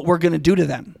know what we're going to do to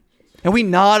them. And we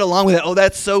nod along with it. Oh,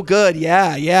 that's so good.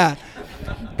 Yeah.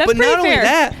 That's but not fair. only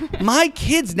that, my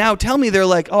kids now tell me, they're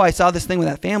like, oh, I saw this thing with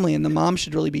that family and the mom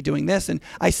should really be doing this. And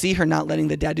I see her not letting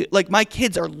the dad do it. Like, my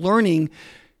kids are learning,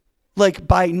 like,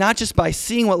 by not just by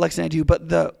seeing what Lex and I do, but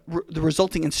the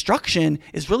resulting instruction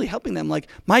is really helping them. Like,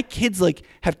 my kids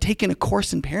have taken a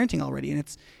course in parenting already, and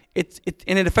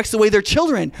it affects the way their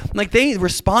children, like, they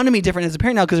respond to me different as a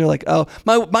parent now because they're like, oh,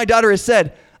 my daughter has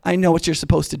said, I know what you're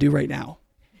supposed to do right now.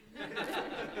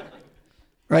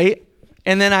 Right?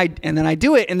 And then I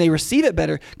do it and they receive it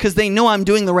better because they know I'm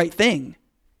doing the right thing.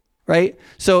 Right?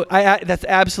 So that's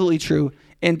absolutely true.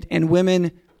 And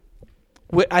women,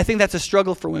 I think that's a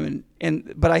struggle for women.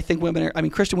 But I think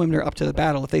Christian women are up to the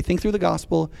battle. If they think through the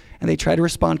gospel and they try to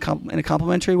respond in a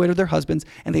complimentary way to their husbands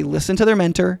and they listen to their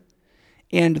mentor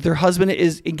and their husband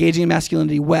is engaging in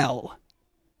masculinity well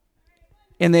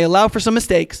and they allow for some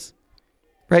mistakes,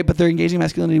 right? But they're engaging in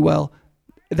masculinity well.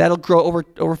 That'll grow over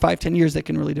 5-10 years. That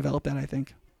can really develop that, I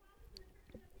think.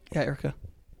 Yeah, Erica.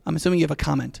 I'm assuming you have a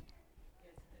comment.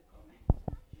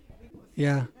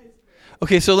 Yeah.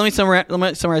 Okay, so let me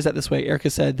summarize that this way. Erica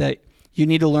said that you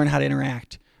need to learn how to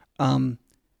interact, and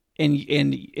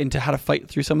to how to fight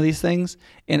through some of these things.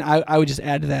 And I would just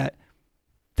add to that,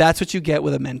 that's what you get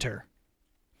with a mentor.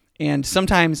 And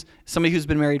sometimes somebody who's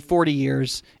been married 40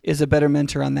 years is a better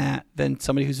mentor on that than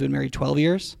somebody who's been married 12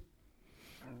 years.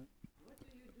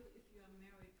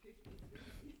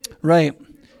 Right.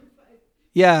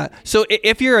 Yeah. So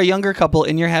if you're a younger couple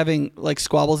and you're having like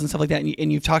squabbles and stuff like that,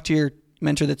 and you've talked to your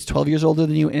mentor that's 12 years older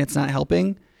than you and it's not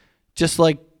helping, just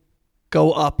like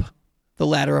go up the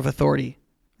ladder of authority,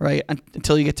 right?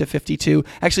 Until you get to 52.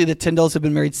 Actually, the Tyndalls have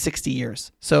been married 60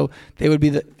 years. So they would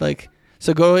be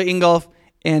so go to Ingolf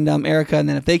and Erica, and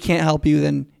then if they can't help you,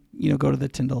 then, go to the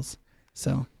Tyndalls.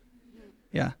 So,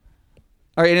 yeah.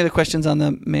 All right. Any other questions on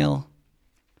the male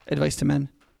advice to men?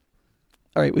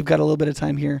 All right, we've got a little bit of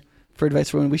time here for advice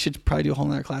for women. We should probably do a whole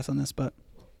nother class on this, but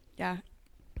yeah,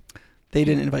 they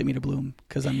didn't invite me to Bloom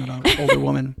because I'm not an older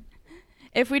woman.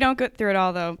 If we don't go through it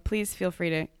all, though, please feel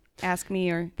free to ask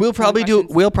me or we'll probably do an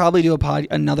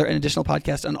additional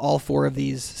podcast on all 4 of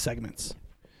these segments.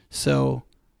 So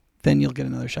then you'll get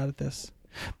another shot at this.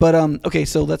 But okay,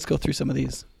 so let's go through some of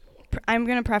these. I'm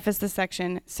going to preface this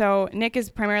section. So Nick is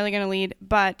primarily going to lead,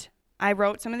 but I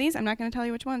wrote some of these. I'm not going to tell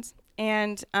you which ones.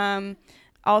 And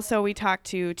also, we talked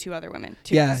to 2 other women,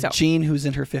 too. Yeah, so. Jean, who's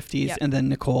in her 50s, yep. And then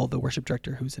Nicole, the worship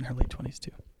director, who's in her late 20s,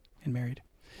 too, and married.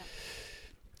 Yep.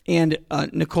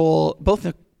 And Nicole,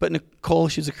 but Nicole,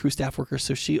 she was a crew staff worker,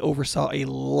 so she oversaw a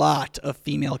lot of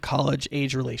female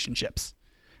college-age relationships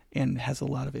and has a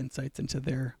lot of insights into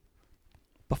their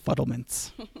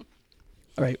befuddlements. All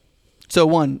right. So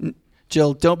 1,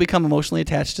 Jill, don't become emotionally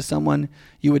attached to someone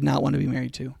you would not want to be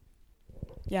married to.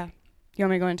 Yeah. You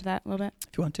want me to go into that a little bit?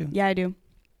 If you want to. Yeah, I do.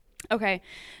 Okay.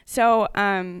 So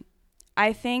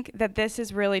I think that this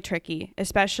is really tricky,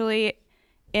 especially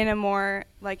in a more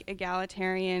like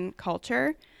egalitarian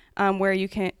culture where you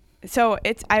can. So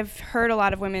I've heard a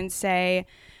lot of women say,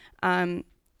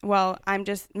 well,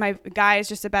 my guy is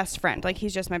just a best friend. Like,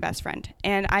 he's just my best friend.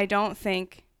 And I don't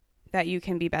think that you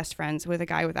can be best friends with a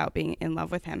guy without being in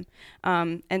love with him.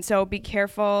 And so be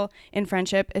careful in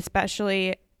friendship,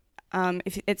 especially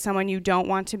if it's someone you don't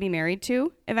want to be married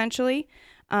to eventually,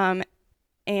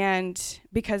 and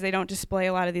because they don't display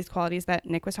a lot of these qualities that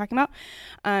Nick was talking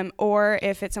about, or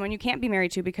if it's someone you can't be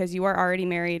married to because you are already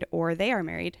married or they are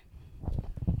married.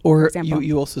 Or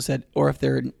you also said, or if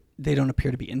they don't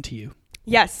appear to be into you.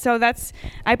 Yes, so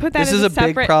I put that this as is a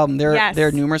separate, big problem. There yes.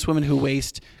 are numerous women who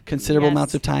waste considerable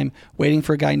amounts of time waiting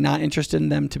for a guy not interested in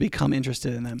them to become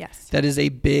interested in them. Yes. That is a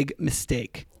big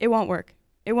mistake. It won't work.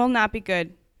 It will not be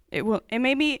good. It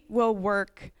maybe will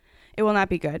work. It will not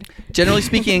be good. Generally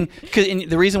speaking,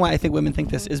 the reason why I think women think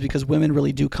this is because women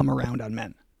really do come around on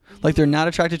men. Like they're not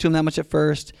attracted to him that much at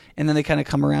first, and then they kind of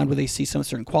come around where they see some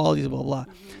certain qualities, blah, blah,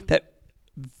 blah. That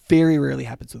very rarely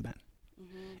happens with men.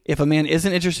 If a man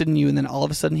isn't interested in you and then all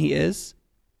of a sudden he is,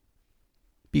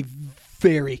 be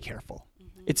very careful.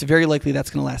 It's very likely that's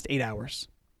going to last 8 hours,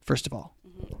 first of all.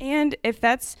 And if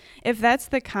that's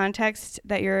the context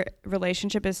that your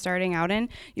relationship is starting out in,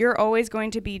 you're always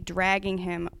going to be dragging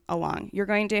him along. You're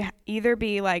going to either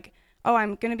be like, oh,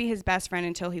 I'm going to be his best friend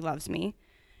until he loves me.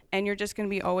 And you're just going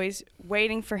to be always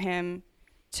waiting for him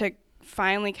to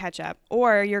finally catch up.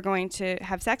 Or you're going to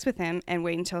have sex with him and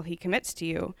wait until he commits to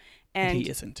you. And he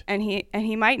isn't. And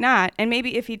he might not. And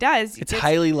maybe if he does. It's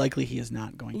highly likely he is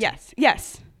not going to.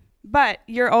 Yes. But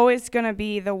you're always going to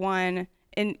be the one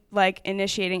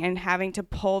initiating and having to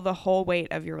pull the whole weight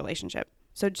of your relationship.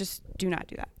 So just do not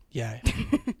do that. Yeah.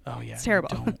 Oh yeah. It's terrible.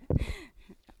 Don't.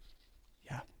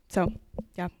 Yeah. So,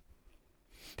 yeah.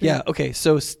 Yeah. Okay.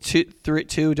 So two,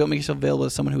 don't make yourself available to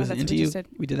someone who isn't into you.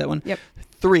 We did that one. Yep.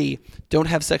 3, don't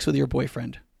have sex with your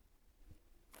boyfriend.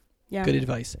 Yeah. Good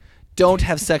advice. Don't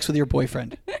have sex with your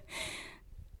boyfriend.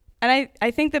 And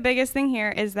I think the biggest thing here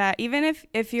is that even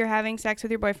if you're having sex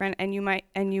with your boyfriend and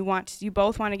you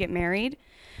both want to get married,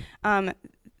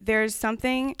 there's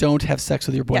something. Don't have sex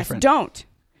with your boyfriend. Yes, don't.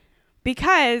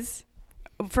 Because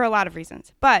for a lot of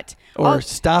reasons. Or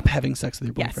stop having sex with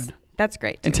your boyfriend. Yes, that's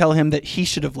great. And tell him that he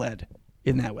should have led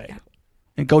in that way. Yeah.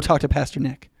 And go talk to Pastor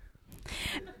Nick.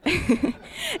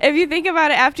 If you think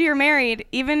about it, after you're married,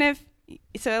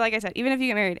 like I said, even if you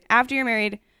get married, after you're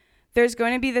married, there's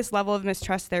going to be this level of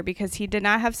mistrust there because he did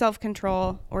not have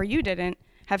self-control, or you didn't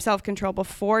have self-control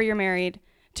before you're married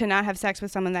to not have sex with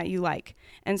someone that you like.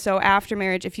 And so after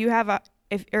marriage, if you have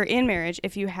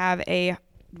a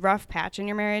rough patch in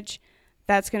your marriage,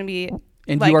 that's going to be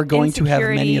and you are going to have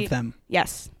many of them.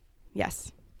 Yes.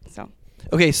 So.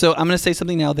 Okay, so I'm going to say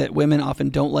something now that women often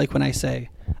don't like when I say.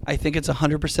 I think it's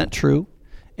 100% true,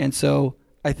 and so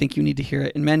I think you need to hear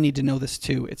it, and men need to know this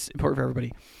too. It's important for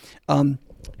everybody.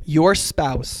 Your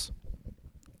spouse,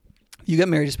 you get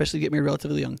married, especially you get married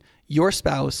relatively young, your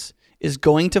spouse is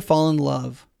going to fall in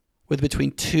love with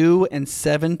between 2 and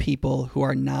 7 people who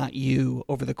are not you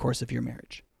over the course of your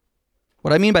marriage.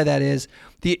 What I mean by that is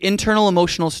the internal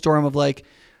emotional storm of like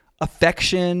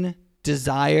affection,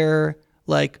 desire,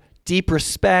 like deep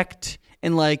respect,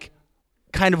 and like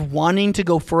kind of wanting to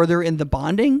go further in the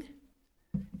bonding,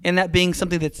 and that being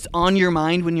something that's on your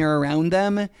mind when you're around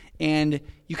them, and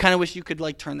you kind of wish you could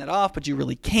like turn that off, but you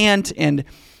really can't. And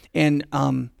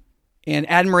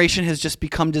admiration has just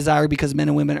become desire because men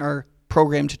and women are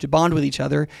programmed to bond with each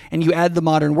other. And you add the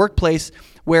modern workplace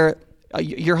where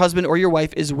your husband or your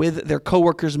wife is with their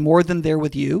coworkers more than they're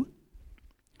with you,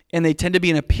 and they tend to be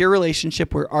in a peer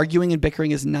relationship where arguing and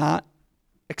bickering is not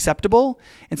acceptable.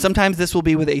 And sometimes this will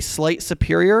be with a slight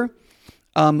superior,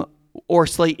 or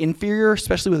slight inferior,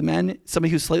 especially with men,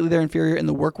 somebody who's slightly their inferior in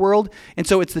the work world. And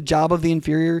so it's the job of the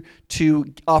inferior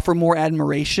to offer more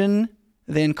admiration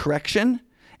than correction.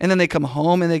 And then they come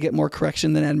home and they get more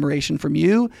correction than admiration from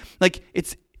you. Like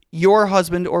it's your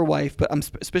husband or wife, but I'm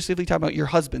specifically talking about your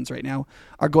husbands right now,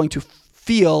 are going to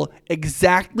feel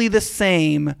exactly the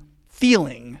same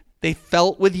feeling they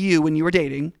felt with you when you were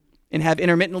dating and have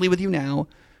intermittently with you now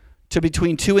to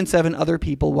between 2 and 7 other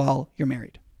people while you're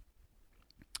married.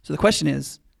 So the question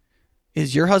is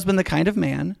your husband the kind of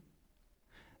man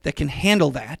that can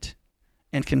handle that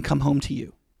and can come home to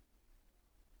you?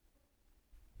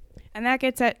 And that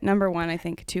gets at number 1, I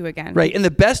think, too, again. Right. And the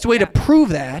best way to prove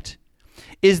that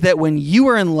is that when you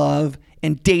are in love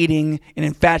and dating and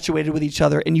infatuated with each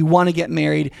other and you want to get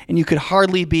married and you could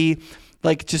hardly be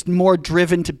like just more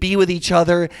driven to be with each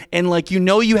other and like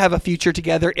you have a future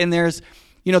together and there's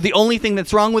the only thing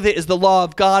that's wrong with it is the law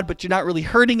of God, but you're not really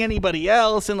hurting anybody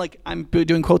else. And like, I'm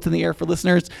doing quotes in the air for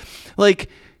listeners. Like,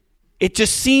 it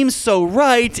just seems so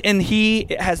right. And he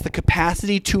has the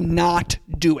capacity to not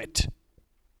do it.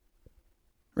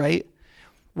 Right?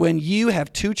 When you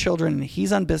have 2 children and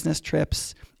he's on business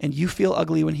trips and you feel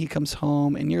ugly when he comes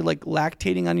home and you're like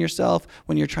lactating on yourself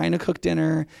when you're trying to cook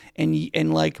dinner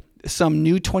and like some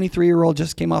new 23-year-old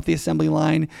just came off the assembly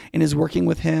line and is working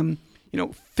with him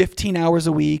 15 hours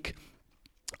a week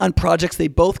on projects they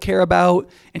both care about,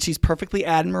 and she's perfectly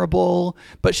admirable,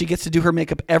 but she gets to do her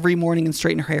makeup every morning and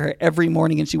straighten her hair every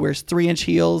morning, and she wears 3-inch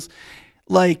heels.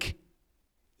 Like,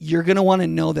 you're going to want to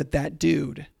know that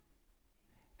dude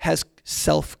has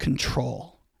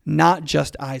self-control, not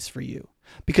just eyes for you.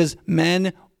 Because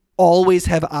men always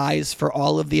have eyes for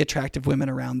all of the attractive women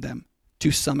around them to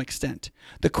some extent.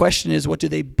 The question is, what do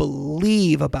they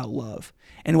believe about love?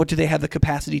 And what do they have the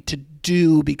capacity to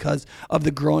do because of the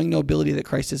growing nobility that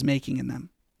Christ is making in them?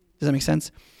 Does that make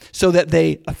sense? So that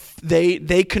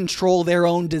they control their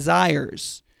own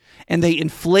desires, and they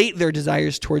inflate their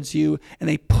desires towards you, and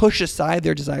they push aside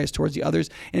their desires towards the others.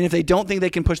 And if they don't think they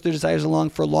can push their desires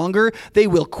along for longer, they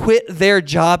will quit their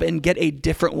job and get a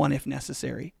different one if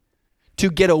necessary, to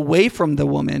get away from the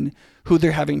woman who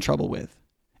they're having trouble with.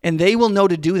 And they will know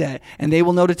to do that, and they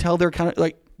will know to tell their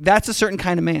that's a certain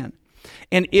kind of man.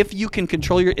 And if you can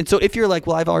control and so if you're like,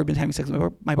 well, I've already been having sex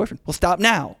with my boyfriend, well, stop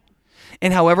now.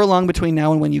 And however long between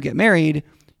now and when you get married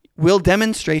will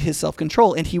demonstrate his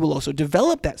self-control, and he will also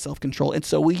develop that self-control, and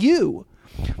so will you.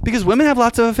 Because women have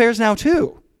lots of affairs now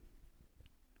too,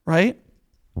 right?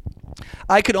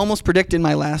 I could almost predict in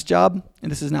my last job,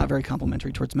 and this is not very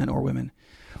complimentary towards men or women,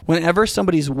 whenever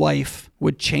somebody's wife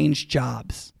would change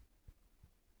jobs,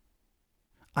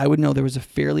 I would know there was a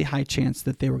fairly high chance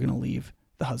that they were going to leave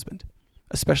the husband,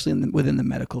 especially within the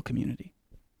medical community.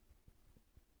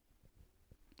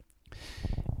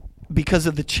 Because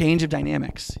of the change of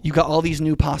dynamics. You got all these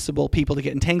new possible people to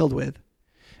get entangled with.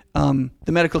 The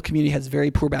medical community has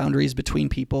very poor boundaries between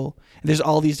people. There's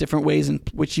all these different ways in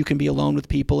which you can be alone with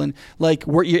people, and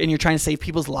you're trying to save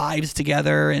people's lives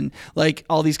together, and like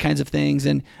all these kinds of things.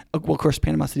 And well, of course,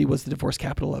 Panama City was the divorce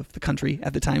capital of the country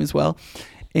at the time as well.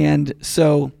 And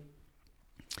so,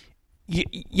 so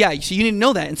you need to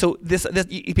know that. And so this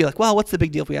you'd be like, well, what's the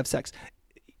big deal if we have sex?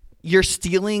 You're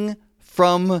stealing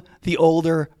from the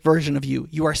older version of you.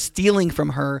 You are stealing from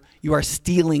her. You are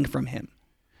stealing from him.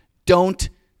 Don't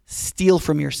steal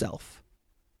from yourself.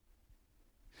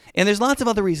 And there's lots of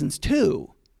other reasons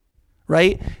too,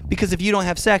 right? Because if you don't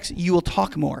have sex, you will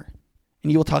talk more,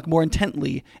 and you will talk more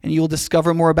intently, and you will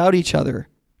discover more about each other,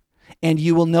 and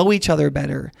you will know each other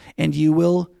better, and you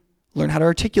will learn how to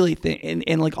articulate things,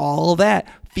 and like all that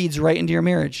feeds right into your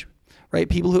marriage. Right?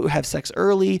 People who have sex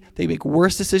early, they make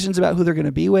worse decisions about who they're going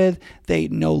to be with. They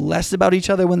know less about each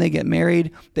other when they get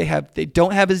married. They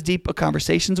don't have as deep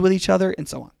conversations with each other, and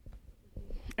so on.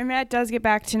 And that does get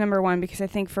back to number one, because I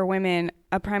think for women,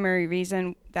 a primary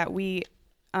reason that we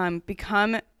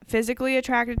become physically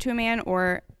attracted to a man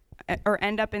or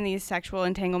end up in these sexual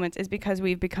entanglements is because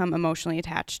we've become emotionally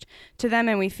attached to them,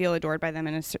 and we feel adored by them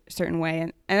in a certain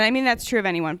way. And I mean, that's true of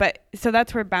anyone. But so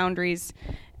that's where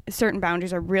certain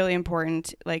boundaries are really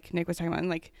important, like Nick was talking about, in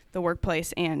like the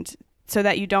workplace, and so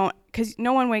that you don't, because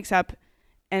no one wakes up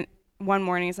and one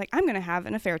morning is like, I'm going to have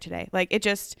an affair today. Like it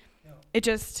just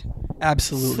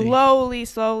absolutely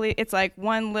slowly, it's like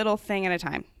one little thing at a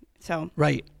time. So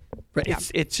right. Yeah.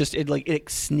 It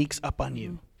sneaks up on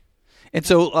you. And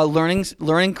so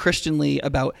learning Christianly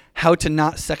about how to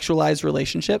not sexualize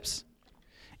relationships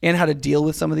and how to deal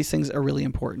with some of these things are really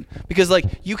important. Because like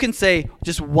you can say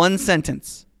just one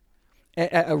sentence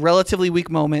at a relatively weak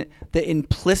moment that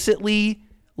implicitly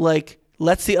like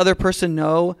lets the other person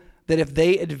know that if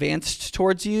they advanced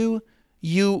towards you,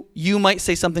 you might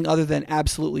say something other than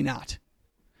absolutely not.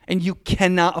 And you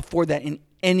cannot afford that in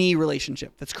any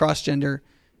relationship that's cross-gender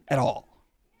at all.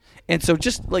 And so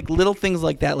just like little things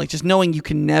like that, like just knowing you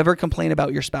can never complain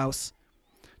about your spouse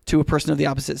to a person of the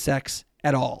opposite sex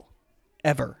at all,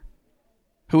 ever,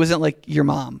 who isn't like your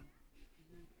mom,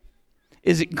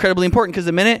 is incredibly important. Because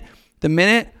the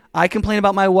minute I complain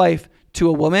about my wife to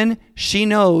a woman, she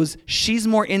knows she's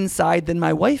more inside than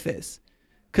my wife is,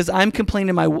 because I'm complaining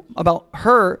about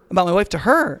my wife to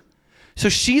her. So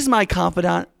she's my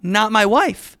confidant, not my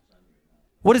wife.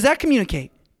 What does that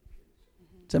communicate?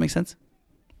 Does that make sense?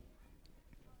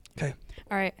 Okay.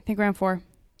 All right. I think we're on 4. All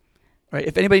right.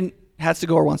 If anybody has to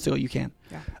go or wants to go, you can.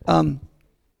 Yeah.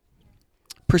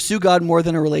 Pursue God more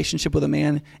than a relationship with a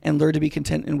man, and learn to be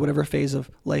content in whatever phase of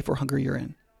life or hunger you're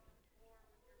in.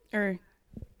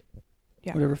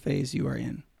 Whatever phase you are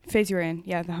in. Phase you were in.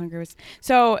 Yeah, the hunger was.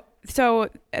 So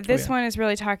this one is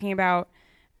really talking about,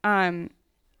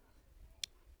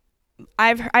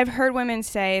 I've heard women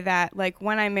say that like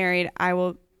when I'm married, I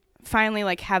will finally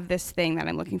like have this thing that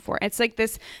I'm looking for. It's like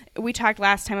this, we talked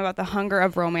last time about the hunger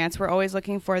of romance. We're always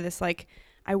looking for this, like,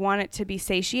 I want it to be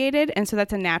satiated. And so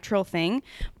that's a natural thing,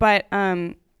 but,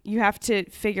 you have to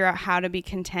figure out how to be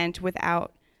content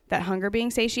without that hunger being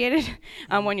satiated,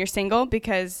 when you're single,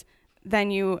 because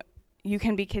then you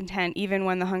can be content even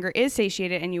when the hunger is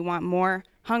satiated and you want more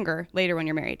hunger later when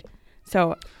you're married.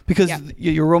 So, because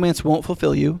your romance won't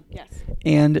fulfill you. Yes.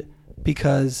 And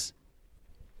because,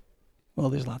 well,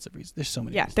 there's lots of reasons. There's so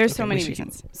many reasons. There's so many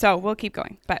reasons. So we'll keep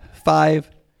going. But 5,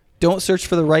 don't search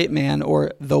for the right man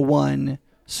or the one.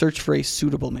 Search for a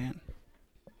suitable man.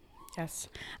 Yes.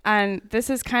 And this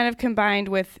is kind of combined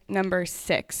with number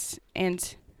 6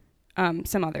 and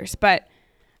some others. But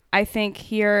I think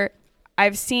here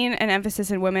I've seen an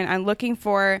emphasis in women on looking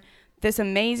for this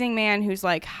amazing man who's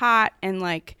like hot and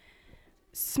like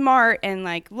smart and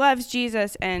like loves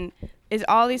Jesus and is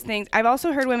all these things. I've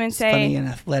also heard women say funny and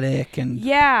athletic and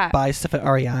buy stuff at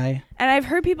REI. And I've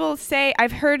heard people say,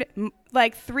 I've heard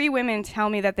like 3 women tell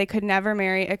me that they could never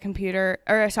marry a computer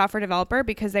or a software developer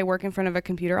because they work in front of a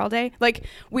computer all day. Like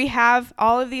we have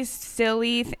all of these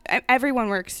silly, everyone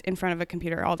works in front of a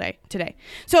computer all day today.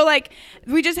 So like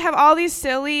we just have all these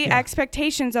silly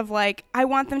expectations of like, I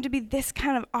want them to be this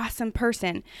kind of awesome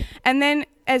person. And then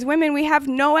as women, we have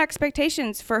no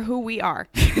expectations for who we are.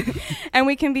 And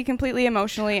we can be completely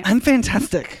emotionally I'm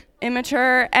fantastic.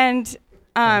 Immature and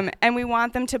we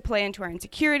want them to play into our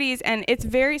insecurities, and it's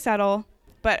very subtle,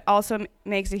 but also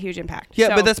makes a huge impact.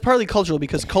 Yeah, but that's partly cultural,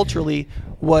 because culturally,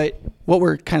 what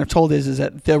we're kind of told is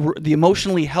that the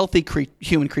emotionally healthy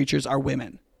human creatures are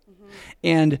women,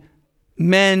 and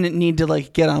men need to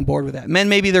like get on board with that. Men,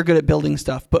 maybe they're good at building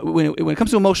stuff, but when it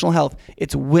comes to emotional health,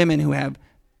 it's women who have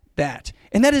that,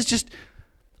 and that is just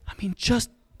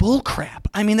bull crap.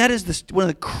 I mean, that is one of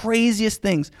the craziest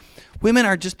things. Women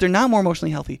are they're not more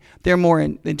emotionally healthy. They're more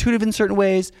intuitive in certain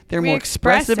ways. They're more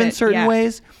expressive in certain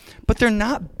ways, but they're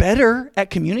not better at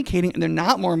communicating, and they're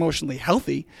not more emotionally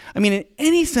healthy. I mean, in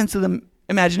any sense of the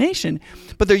imagination,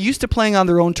 but they're used to playing on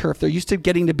their own turf. They're used to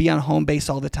getting to be on home base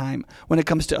all the time when it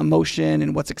comes to emotion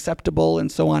and what's acceptable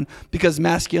and so on, because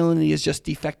masculinity is just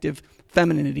defective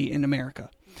femininity in America.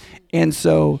 And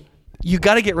so you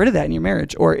got to get rid of that in your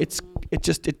marriage, or it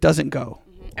doesn't go.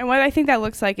 And what I think that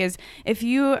looks like is if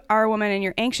you are a woman and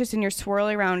you're anxious and you're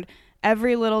swirling around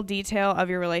every little detail of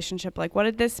your relationship, like what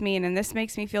did this mean, and this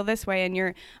makes me feel this way, and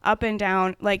you're up and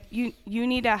down, like you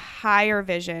need a higher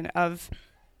vision of,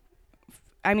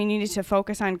 you need to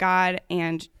focus on God,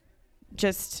 and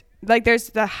just like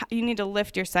you need to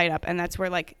lift your sight up, and that's where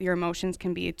like your emotions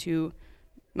can be too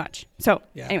much. So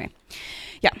anyway,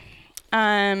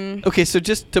 okay, so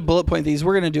just to bullet point these,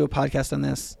 we're going to do a podcast on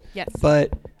this. Yes.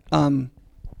 But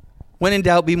when in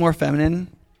doubt, be more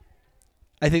feminine.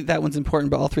 I think that one's important,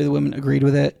 but all 3 of the women agreed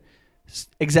with it.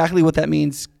 Exactly what that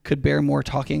means could bear more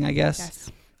talking, I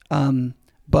guess. Yes.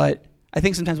 But I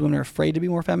think sometimes women are afraid to be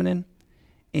more feminine,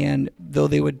 and though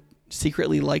they would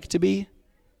secretly like to be,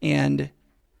 and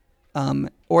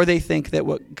or they think that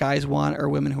what guys want are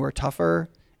women who are tougher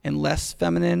and less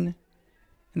feminine,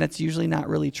 and that's usually not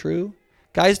really true.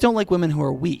 Guys don't like women who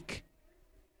are weak,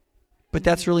 but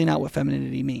that's really not what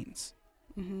femininity means.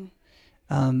 Mm-hmm.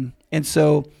 And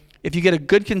so if you get a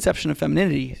good conception of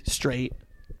femininity straight,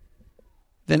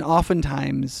 then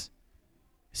oftentimes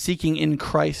seeking in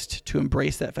Christ to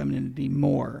embrace that femininity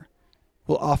more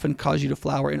will often cause you to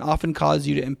flower, and often cause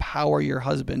you to empower your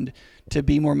husband to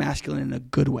be more masculine in a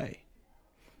good way.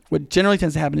 What generally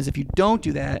tends to happen is if you don't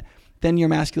do that, then your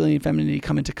masculinity and femininity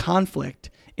come into conflict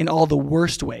in all the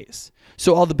worst ways.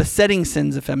 So all the besetting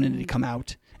sins of femininity come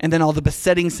out, and then all the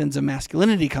besetting sins of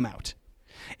masculinity come out.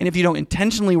 And if you don't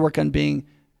intentionally work on being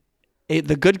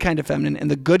the good kind of feminine and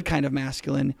the good kind of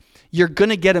masculine, you're going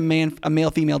to get a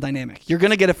male-female dynamic. You're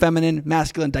going to get a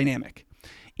feminine-masculine dynamic.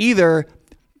 Either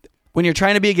when you're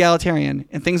trying to be egalitarian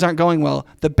and things aren't going well,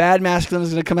 the bad masculine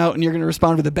is going to come out and you're going to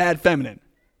respond with the bad feminine.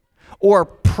 Or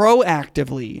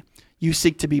proactively, you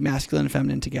seek to be masculine and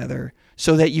feminine together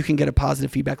so that you can get a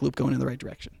positive feedback loop going in the right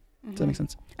direction. Does that make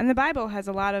sense? And the Bible has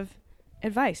a lot of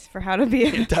advice for how to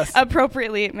be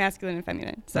appropriately masculine and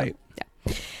feminine. So, right.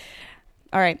 Yeah.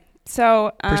 All right.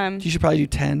 So, you should probably do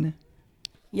 10.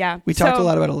 Yeah. We talked a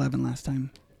lot about 11 last time.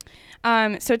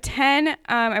 So 10,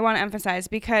 I want to emphasize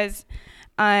because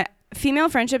female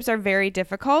friendships are very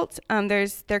difficult.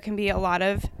 There can be a lot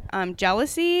of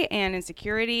jealousy and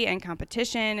insecurity and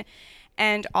competition,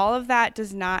 and all of that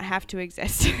does not have to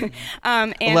exist.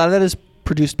 And a lot of that is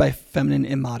produced by feminine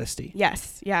immodesty.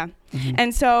 Yes. Yeah. Mm-hmm.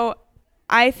 And so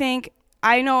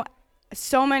I know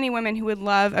so many women who would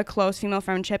love a close female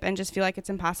friendship and just feel like it's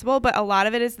impossible, but a lot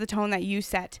of it is the tone that you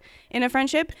set in a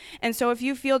friendship. And so if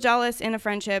you feel jealous in a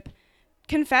friendship,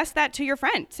 confess that to your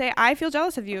friend. Say, I feel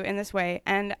jealous of you in this way,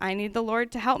 and I need the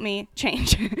Lord to help me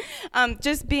change.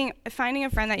 Finding a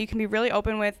friend that you can be really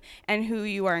open with, and who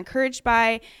you are encouraged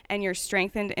by, and you're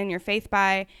strengthened in your faith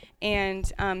by, and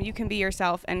you can be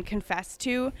yourself and confess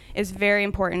to, is very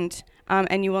important.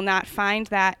 And you will not find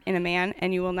that in a man,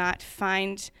 and you will not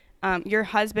find your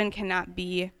husband cannot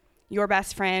be your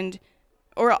best friend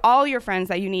or all your friends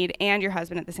that you need and your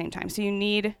husband at the same time. So you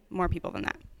need more people than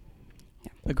that.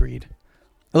 Yeah. Agreed.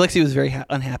 Alexi was very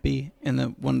unhappy in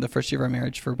one of the first year of our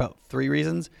marriage for about 3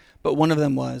 reasons, but one of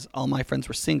them was all my friends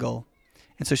were single,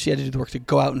 and so she had to do the work to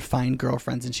go out and find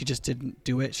girlfriends, and she just didn't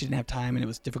do it. She didn't have time, and it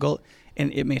was difficult,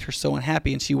 and it made her so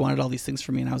unhappy, and she wanted all these things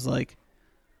from me, and I was like,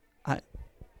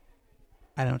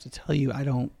 I I don't have to tell you,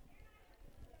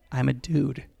 I'm a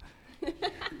dude.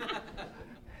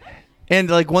 And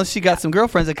like once she got some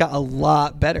girlfriends, it got a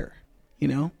lot better, you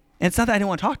know? And it's not that I didn't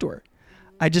want to talk to her.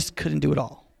 I just couldn't do it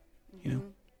all, you know?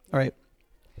 All right.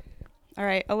 All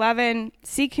right. 11,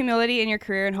 seek humility in your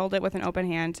career and hold it with an open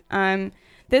hand.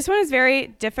 This one is very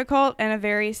difficult and a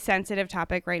very sensitive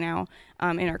topic right now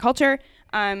in our culture.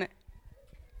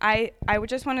 I would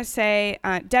just want to say,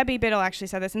 Debbie Biddle actually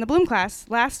said this in the Bloom class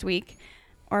last week,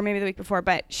 or maybe the week before,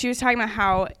 but she was talking about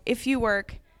how if you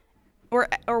work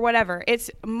or whatever,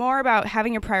 it's more about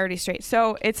having your priorities straight.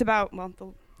 So it's about, well,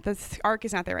 the arc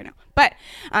is not there right now, but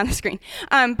on the screen.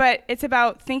 But it's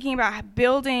about thinking about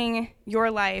building your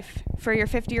life for your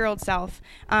 50-year-old self,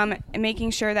 and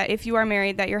making sure that if you are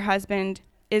married, that your husband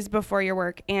is before your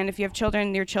work. And if you have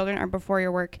children, your children are before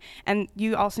your work. And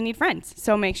you also need friends.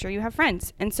 So make sure you have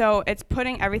friends. And so it's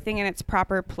putting everything in its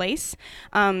proper place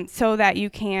so that you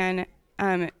can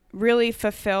really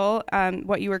fulfill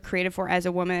what you were created for as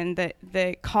a woman,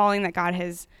 the calling that God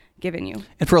has given you.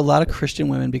 And for a lot of Christian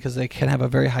women, because they can have a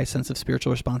very high sense of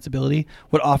spiritual responsibility,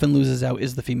 what often loses out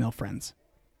is the female friends.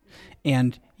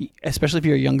 And especially if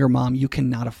you're a younger mom, you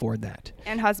cannot afford that.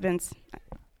 And husbands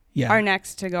yeah. are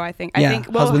next to go, I think. Yeah, I think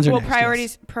we'll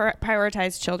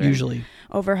prioritize children usually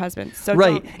over husbands. So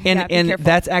right. Be and careful.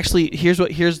 That's actually,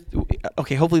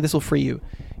 okay, hopefully this will free you.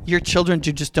 Your children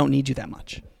just don't need you that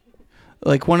much.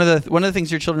 Like one of the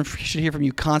things your children should hear from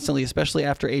you constantly, especially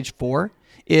after age 4,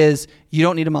 is you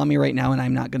don't need a mommy right now, and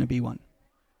I'm not going to be one.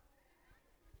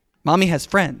 Mommy has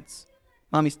friends.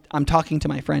 I'm talking to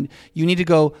my friend. You need to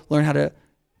go learn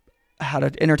how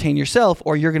to entertain yourself,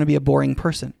 or you're going to be a boring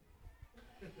person.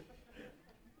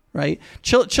 Right?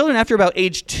 Children after about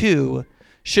age 2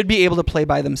 should be able to play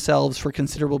by themselves for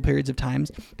considerable periods of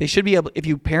times. They should be able, if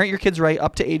you parent your kids right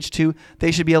up to age 2,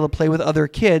 they should be able to play with other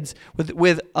kids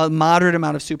with a moderate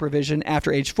amount of supervision.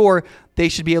 After age 4, they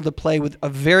should be able to play with a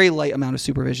very light amount of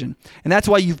supervision. And that's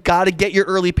why you've got to get your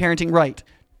early parenting right.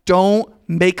 Don't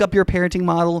make up your parenting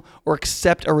model or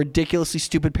accept a ridiculously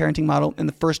stupid parenting model in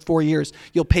the first 4 years.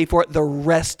 You'll pay for it the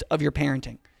rest of your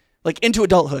parenting. Like into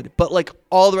adulthood, but like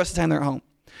all the rest of the time they're at home.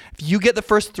 If you get the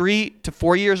first 3 to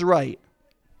 4 years right,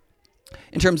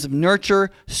 in terms of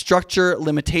nurture, structure,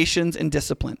 limitations, and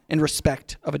discipline, and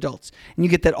respect of adults, and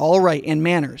you get that all right, and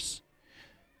manners,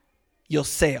 you'll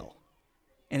sail.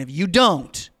 And if you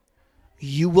don't,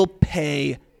 you will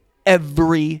pay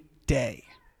every day.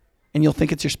 And you'll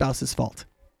think it's your spouse's fault.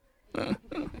 But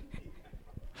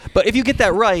if you get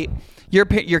that right, your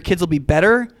kids will be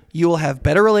better, you will have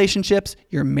better relationships,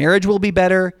 your marriage will be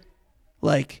better.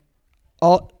 Like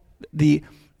all the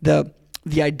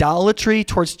idolatry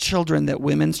towards children that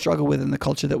women struggle with in the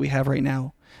culture that we have right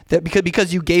now. That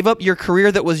because you gave up your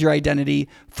career that was your identity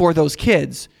for those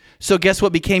kids. So guess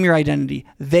what became your identity?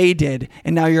 They did.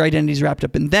 And now your identity is wrapped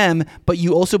up in them. But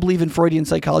you also believe in Freudian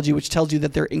psychology, which tells you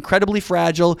that they're incredibly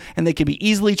fragile and they can be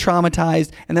easily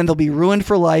traumatized and then they'll be ruined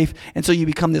for life. And so you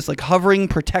become this like hovering,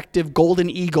 protective golden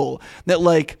eagle that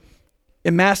like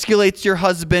emasculates your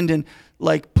husband and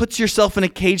like puts yourself in a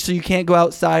cage so you can't go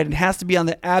outside and has to be on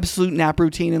the absolute nap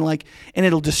routine and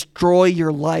it'll destroy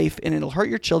your life and it'll hurt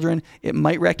your children. It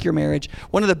might wreck your marriage.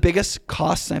 One of the biggest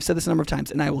costs, and I've said this a number of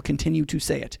times and I will continue to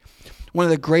say it, one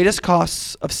of the greatest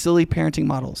costs of silly parenting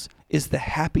models is the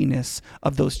happiness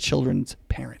of those children's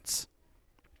parents.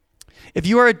 If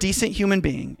you are a decent human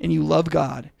being and you love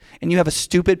God and you have a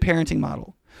stupid parenting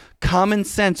model, common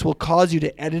sense will cause you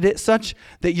to edit it such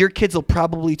that your kids will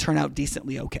probably turn out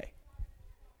decently okay.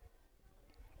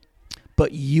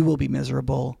 But you will be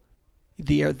miserable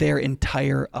their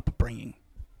entire upbringing.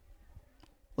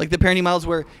 Like the parenting models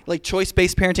where, like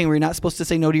choice-based parenting where you're not supposed to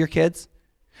say no to your kids.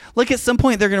 Like at some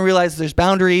point they're going to realize there's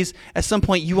boundaries. At some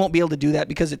point you won't be able to do that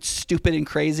because it's stupid and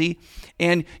crazy.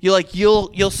 And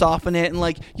you'll soften it and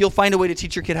like you'll find a way to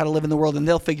teach your kid how to live in the world and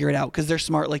they'll figure it out because they're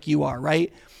smart like you are,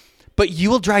 right? But you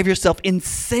will drive yourself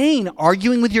insane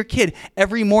arguing with your kid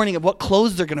every morning of what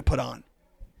clothes they're going to put on.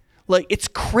 Like it's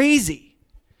crazy.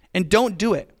 And don't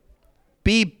do it.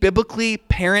 Be biblically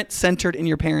parent-centered in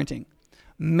your parenting,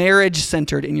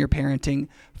 marriage-centered in your parenting,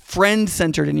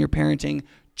 friend-centered in your parenting,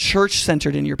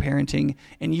 church-centered in your parenting,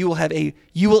 and you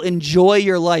will enjoy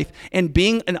your life. And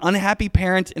being an unhappy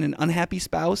parent and an unhappy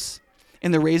spouse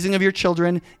in the raising of your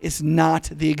children is not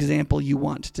the example you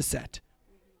want to set.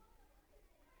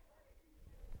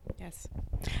 Yes.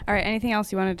 All right. Anything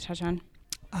else you wanted to touch on?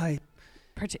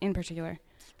 In particular,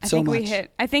 I think we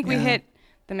hit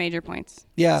the major points.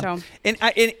 Yeah. So.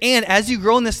 And as you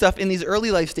grow in this stuff in these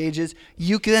early life stages,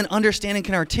 you can then understand and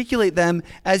can articulate them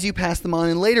as you pass them on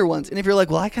in later ones. And if you're like,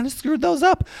 well, I kind of screwed those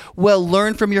up. Well,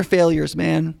 learn from your failures,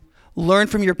 man. learn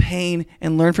from your pain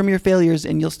and learn from your failures,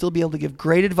 and you'll still be able to give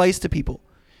great advice to people.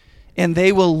 And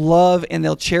they will love and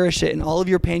they'll cherish it, and all of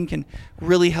your pain can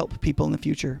really help people in the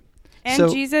future. And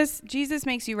so, Jesus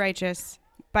makes you righteous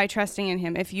by trusting in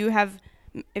him. If you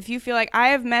feel like I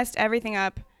have messed everything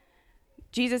up,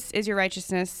 Jesus is your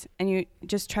righteousness, and you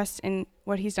just trust in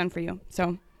what he's done for you.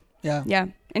 So, yeah.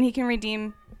 And he can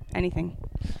redeem anything.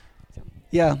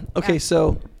 Yeah. Okay,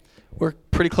 so we're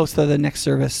pretty close to the next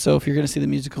service. So if you're going to see the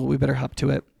musical, we better hop to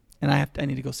it. And I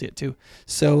need to go see it too.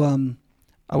 So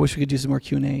I wish we could do some more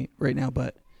Q&A right now,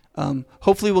 but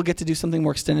hopefully we'll get to do something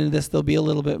more extended to this. There'll be a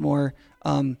little bit more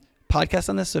podcast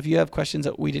on this. So if you have questions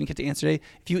that we didn't get to answer today,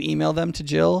 if you email them to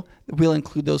Jill, we'll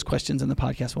include those questions in the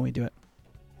podcast when we do it.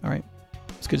 All right.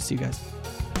 It's good to see you guys.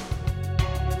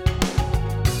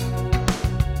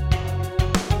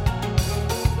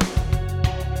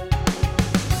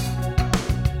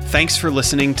 Thanks for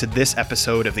listening to this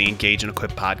episode of the Engage and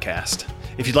Equip podcast.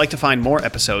 If you'd like to find more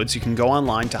episodes, you can go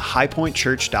online to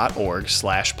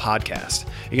highpointchurch.org/podcast.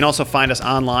 You can also find us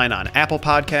online on Apple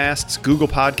Podcasts, Google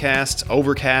Podcasts,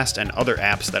 Overcast, and other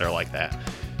apps that are like that.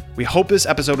 We hope this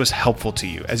episode was helpful to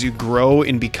you as you grow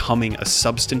in becoming a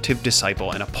substantive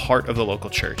disciple and a part of the local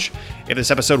church. If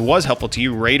this episode was helpful to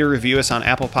you, rate or review us on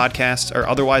Apple Podcasts, or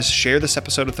otherwise share this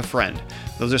episode with a friend.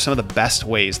 Those are some of the best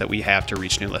ways that we have to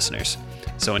reach new listeners.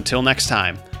 So until next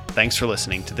time, thanks for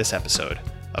listening to this episode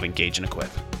of Engage and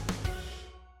Equip.